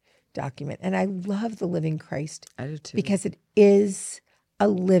Christ document. And I love the Living Christ I do too. because it is a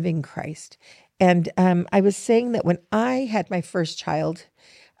living Christ. And I was saying that when I had my first child,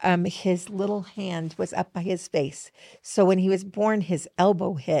 his little hand was up by his face. So when he was born, his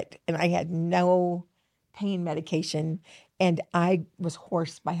elbow hit, and I had no pain medication, and I was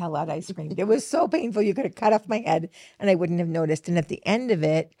hoarse by how loud I screamed. It was so painful. You could have cut off my head and I wouldn't have noticed. And at the end of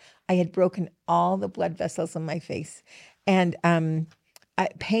it, I had broken all the blood vessels in my face. And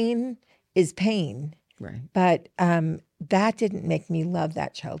pain is pain. Right. But that didn't make me love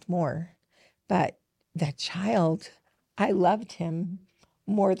that child more. But that child, I loved him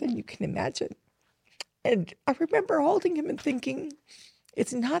more than you can imagine. And I remember holding him and thinking,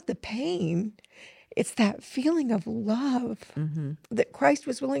 it's not the pain, it's that feeling of love that Christ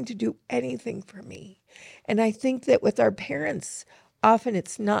was willing to do anything for me. And I think that with our parents, often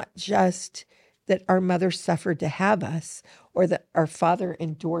it's not just that our mother suffered to have us, or that our father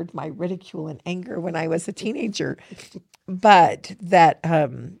endured my ridicule and anger when I was a teenager, but that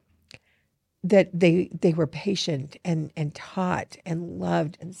that they were patient and taught and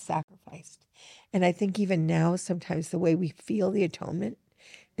loved and sacrificed. And I think even now, sometimes the way we feel the atonement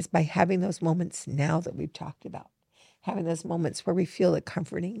is by having those moments now that we've talked about, having those moments where we feel the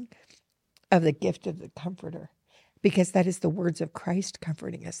comforting of the gift of the comforter, because that is the words of Christ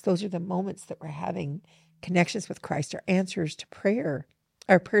comforting us. Those are the moments that we're having connections with Christ, our answers to prayer.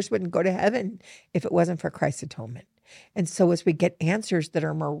 Our prayers wouldn't go to heaven if it wasn't for Christ's atonement. And so as we get answers that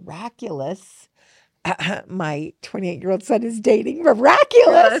are miraculous, my 28-year-old son is dating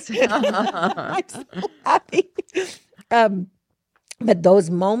miraculous. I'm so happy. But those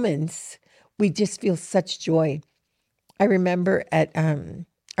moments, we just feel such joy. I remember at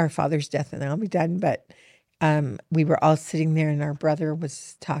our father's death, and I'll be done, but we were all sitting there, and our brother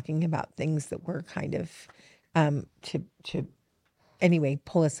was talking about things that were kind of to anyway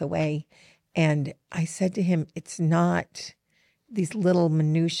pull us away. And I said to him, it's not these little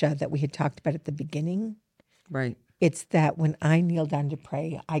minutia that we had talked about at the beginning. Right. It's that when I kneel down to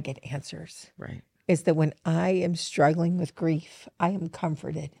pray, I get answers. Right. It's that when I am struggling with grief, I am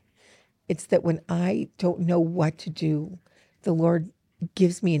comforted. It's that when I don't know what to do, the Lord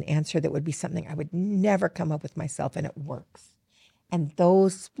gives me an answer that would be something I would never come up with myself, and it works. And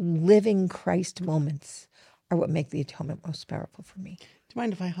those living Christ moments are what make the atonement most powerful for me. Do you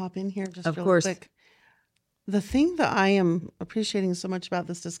mind if I hop in here just Of real course. quick? The thing that I am appreciating so much about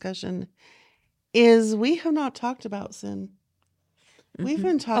this discussion is we have not talked about sin. We've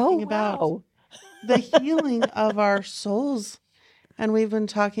been talking about the healing of our souls, and we've been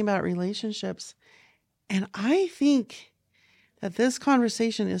talking about relationships. And I think that this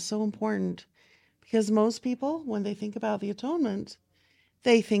conversation is so important because most people, when they think about the atonement,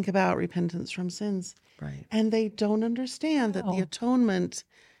 they think about repentance from sins. Right. And they don't understand that the atonement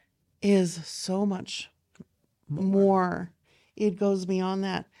is so much more. It goes beyond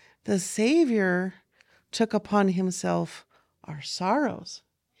that. The Savior took upon himself our sorrows.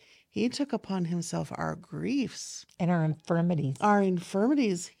 He took upon himself our griefs. And our infirmities. Our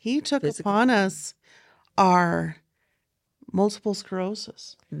infirmities. He took Physical. upon us our multiple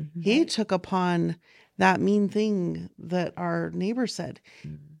sclerosis. He took upon that mean thing that our neighbor said.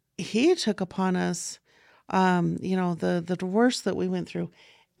 He took upon us, the worst that we went through.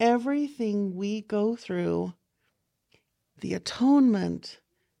 Everything we go through, the atonement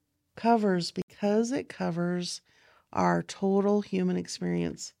covers, because it covers our total human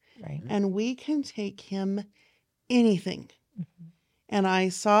experience. Right. And we can take him anything. And I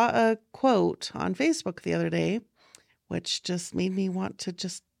saw a quote on Facebook the other day, which just made me want to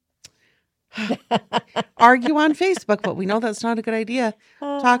just argue on Facebook, but we know that's not a good idea.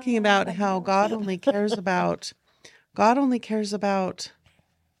 Talking about how God only cares about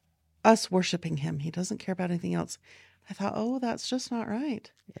us worshiping him. He doesn't care about anything else. I thought, oh, that's just not right.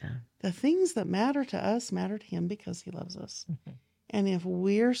 Yeah. The things that matter to us matter to him because he loves us. And if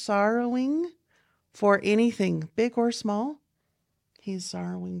we're sorrowing for anything, big or small, he's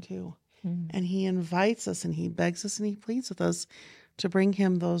sorrowing too. And he invites us and he begs us and he pleads with us to bring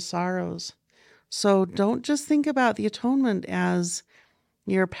him those sorrows. So don't just think about the atonement as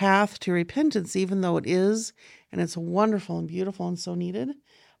your path to repentance, even though it is, and it's wonderful and beautiful and so needed,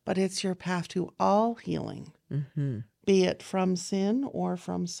 but it's your path to all healing, be it from sin or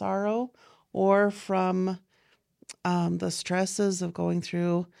from sorrow or from the stresses of going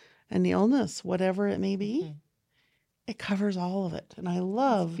through an illness, whatever it may be. It covers all of it. And I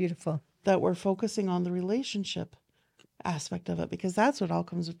love Beautiful. that we're focusing on the relationship aspect of it, because that's what all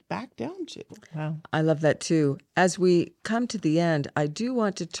comes back down to. Wow. I love that too. As we come to the end, I do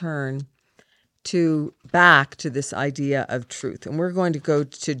want to turn back to this idea of truth. And we're going to go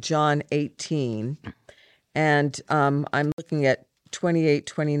to John 18. And I'm looking at 28,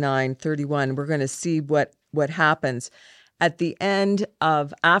 29, 31. We're going to see what happens at the end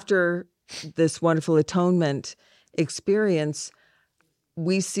of, after this wonderful atonement experience.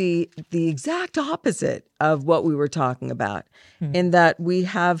 We see the exact opposite of what we were talking about, in that we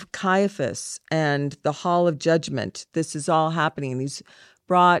have Caiaphas and the hall of judgment. This is all happening. He's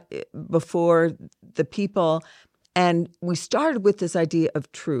brought before the people. And we started with this idea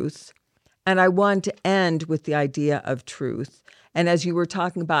of truth. And I want to end with the idea of truth. And as you were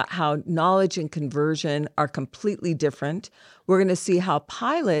talking about how knowledge and conversion are completely different, we're going to see how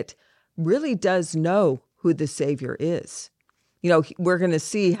Pilate really does know who the Savior is. You know, we're going to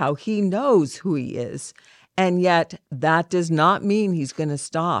see how he knows who he is. And yet that does not mean he's going to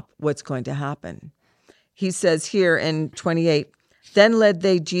stop what's going to happen. He says here in 28, then led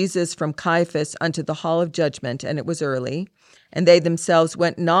they Jesus from Caiaphas unto the hall of judgment, and it was early. And they themselves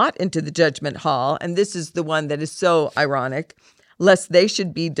went not into the judgment hall. And this is the one that is so ironic, lest they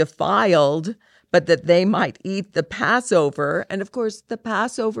should be defiled, but that they might eat the Passover. And of course, the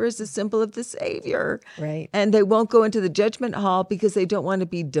Passover is a symbol of the Savior. Right. And they won't go into the judgment hall because they don't want to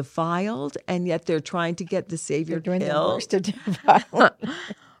be defiled. And yet they're trying to get the Savior They're doing killed. the worst of defilement.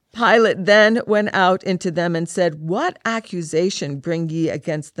 Pilate then went out into them and said, what accusation bring ye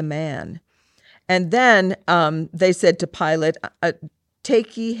against the man? And then they said to Pilate,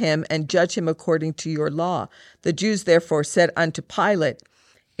 take ye him and judge him according to your law. The Jews therefore said unto Pilate,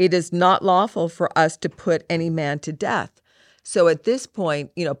 it is not lawful for us to put any man to death. So at this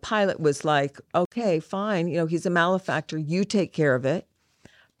point, you know, Pilate was like, okay, fine. You know, he's a malefactor. You take care of it.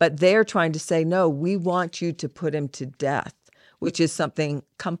 But they're trying to say, no, we want you to put him to death, which is something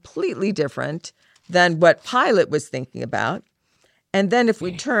completely different than what Pilate was thinking about. And then if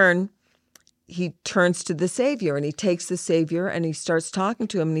we turn, he turns to the Savior and he takes the Savior and he starts talking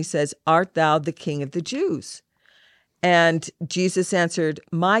to him and he says, art thou the King of the Jews? And Jesus answered,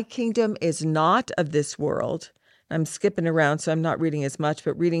 my kingdom is not of this world. I'm skipping around, so I'm not reading as much,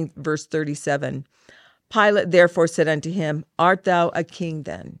 but reading verse 37. Pilate therefore said unto him, art thou a king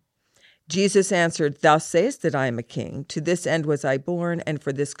then? Jesus answered, thou sayest that I am a king. To this end was I born, and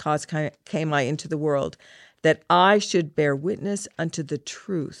for this cause came I into the world, that I should bear witness unto the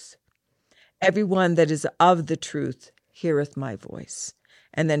truth. Everyone that is of the truth heareth my voice.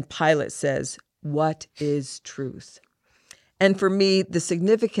 And then Pilate says, what is truth? And for me, the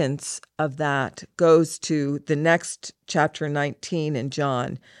significance of that goes to the next chapter 19 in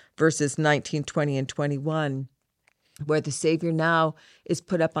John, verses 19, 20, and 21, where the Savior now is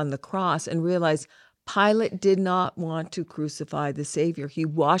put up on the cross, and realize Pilate did not want to crucify the Savior. He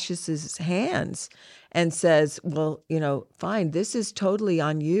washes his hands and says, well, you know, fine, this is totally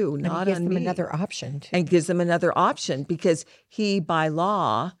on you, not on me. And gives them another option, too. And gives them another option, because he, by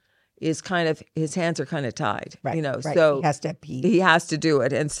law, is kind of, his hands are kind of tied, Right, you know, right. so He has to pee. he has to do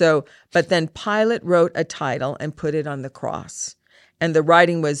it. And so, but then Pilate wrote a title and put it on the cross. And the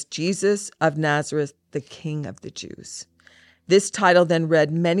writing was, Jesus of Nazareth, the King of the Jews. This title then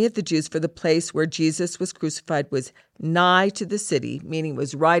read, many of the Jews, for the place where Jesus was crucified was nigh to the city, meaning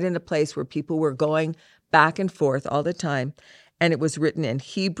was right in a place where people were going back and forth all the time. And it was written in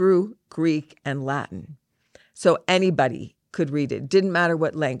Hebrew, Greek, and Latin. So anybody could read it. Didn't matter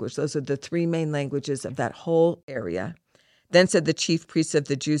what language. Those are the three main languages of that whole area. Then said the chief priests of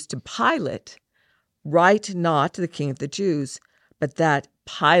the Jews to Pilate, write not the King of the Jews, but that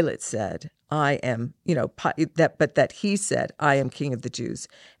Pilate said, I am, but that he said, I am King of the Jews.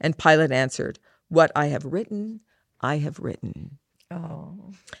 And Pilate answered, what I have written, I have written.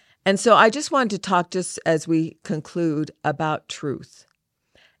 Oh. And so I just wanted to talk, just as we conclude, about truth.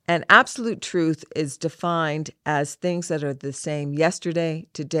 And absolute truth is defined as things that are the same yesterday,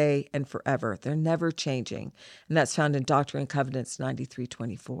 today, and forever. They're never changing. And that's found in Doctrine and Covenants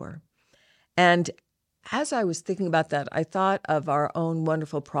 93:24. And as I was thinking about that, I thought of our own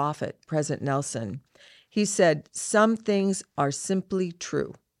wonderful prophet, President Nelson. He said, some things are simply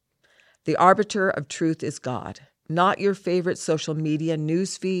true. The arbiter of truth is God, not your favorite social media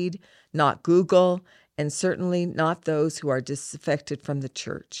news feed, not Google, and certainly not those who are disaffected from the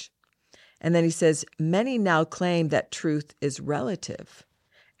church. And then he says, many now claim that truth is relative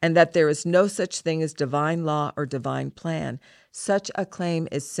and that there is no such thing as divine law or divine plan. Such a claim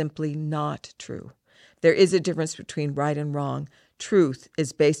is simply not true. There is a difference between right and wrong. Truth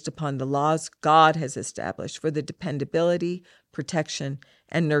is based upon the laws God has established for the dependability, protection,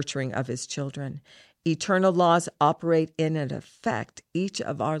 and nurturing of his children. Eternal laws operate in and affect each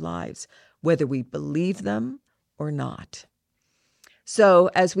of our lives, whether we believe them or not. So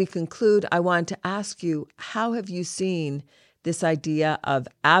as we conclude, I want to ask you, how have you seen this idea of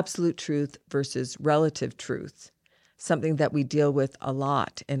absolute truth versus relative truth, something that we deal with a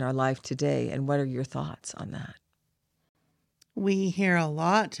lot in our life today, and what are your thoughts on that? We hear a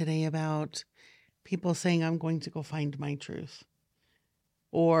lot today about people saying, I'm going to go find my truth,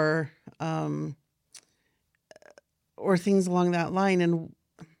 or things along that line. And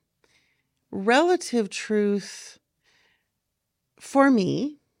relative truth, for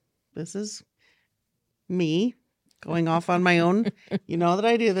me, this is me going off on my own. You know that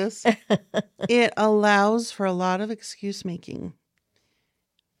I do this. It allows for a lot of excuse making.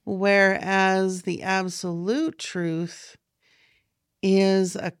 Whereas the absolute truth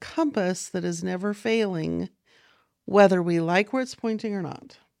is a compass that is never failing, whether we like where it's pointing or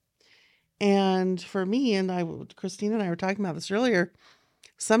not. And for me, Christine and I were talking about this earlier,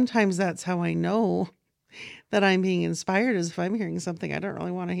 sometimes that's how I know that I'm being inspired, is if I'm hearing something I don't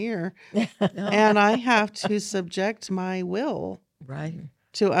really want to hear. And I have to subject my will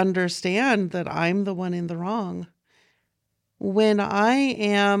to understand that I'm the one in the wrong. When I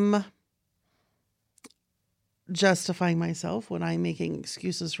am justifying myself, when I'm making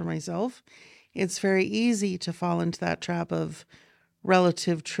excuses for myself, it's very easy to fall into that trap of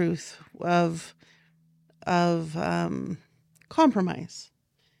relative truth, of compromise,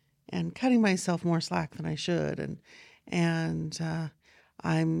 and cutting myself more slack than I should. And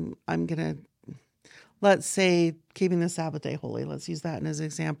I'm gonna, let's say, keeping the Sabbath day holy. Let's use that as an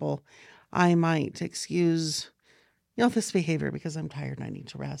example. I might excuse, this behavior because I'm tired and I need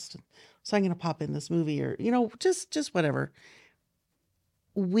to rest. So I'm going to pop in this movie, or, just whatever.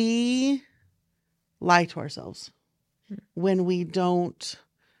 We lie to ourselves when we don't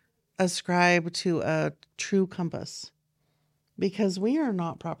ascribe to a true compass, because we are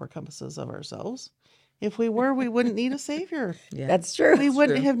not proper compasses of ourselves. If we were, we wouldn't need a savior. Yeah. That's true. We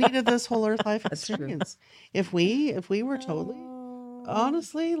wouldn't have needed this whole earth life experience. If we were totally,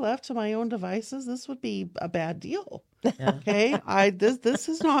 honestly, left to my own devices, this would be a bad deal. Yeah. Okay, this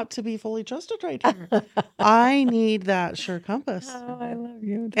is not to be fully trusted right here. I need that sure compass. Oh, I love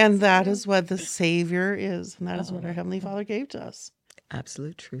you. And that is what the Savior is, and that is what our Heavenly Father gave to us.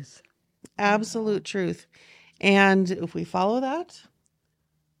 Absolute truth. Absolute truth. And if we follow that,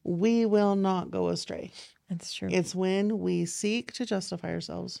 we will not go astray. That's true. It's when we seek to justify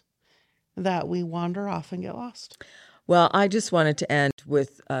ourselves that we wander off and get lost. Well, I just wanted to end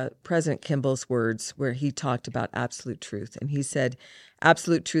with President Kimball's words, where he talked about absolute truth. And he said,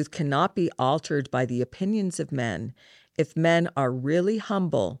 absolute truth cannot be altered by the opinions of men. If men are really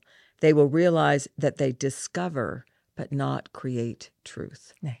humble, they will realize that they discover but not create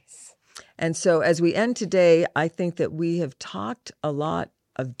truth. Nice. And so as we end today, I think that we have talked a lot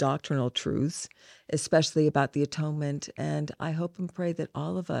of doctrinal truths, especially about the atonement. And I hope and pray that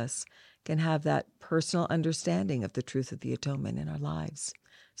all of us can have that personal understanding of the truth of the atonement in our lives.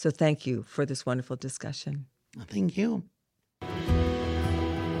 So thank you for this wonderful discussion. Thank you.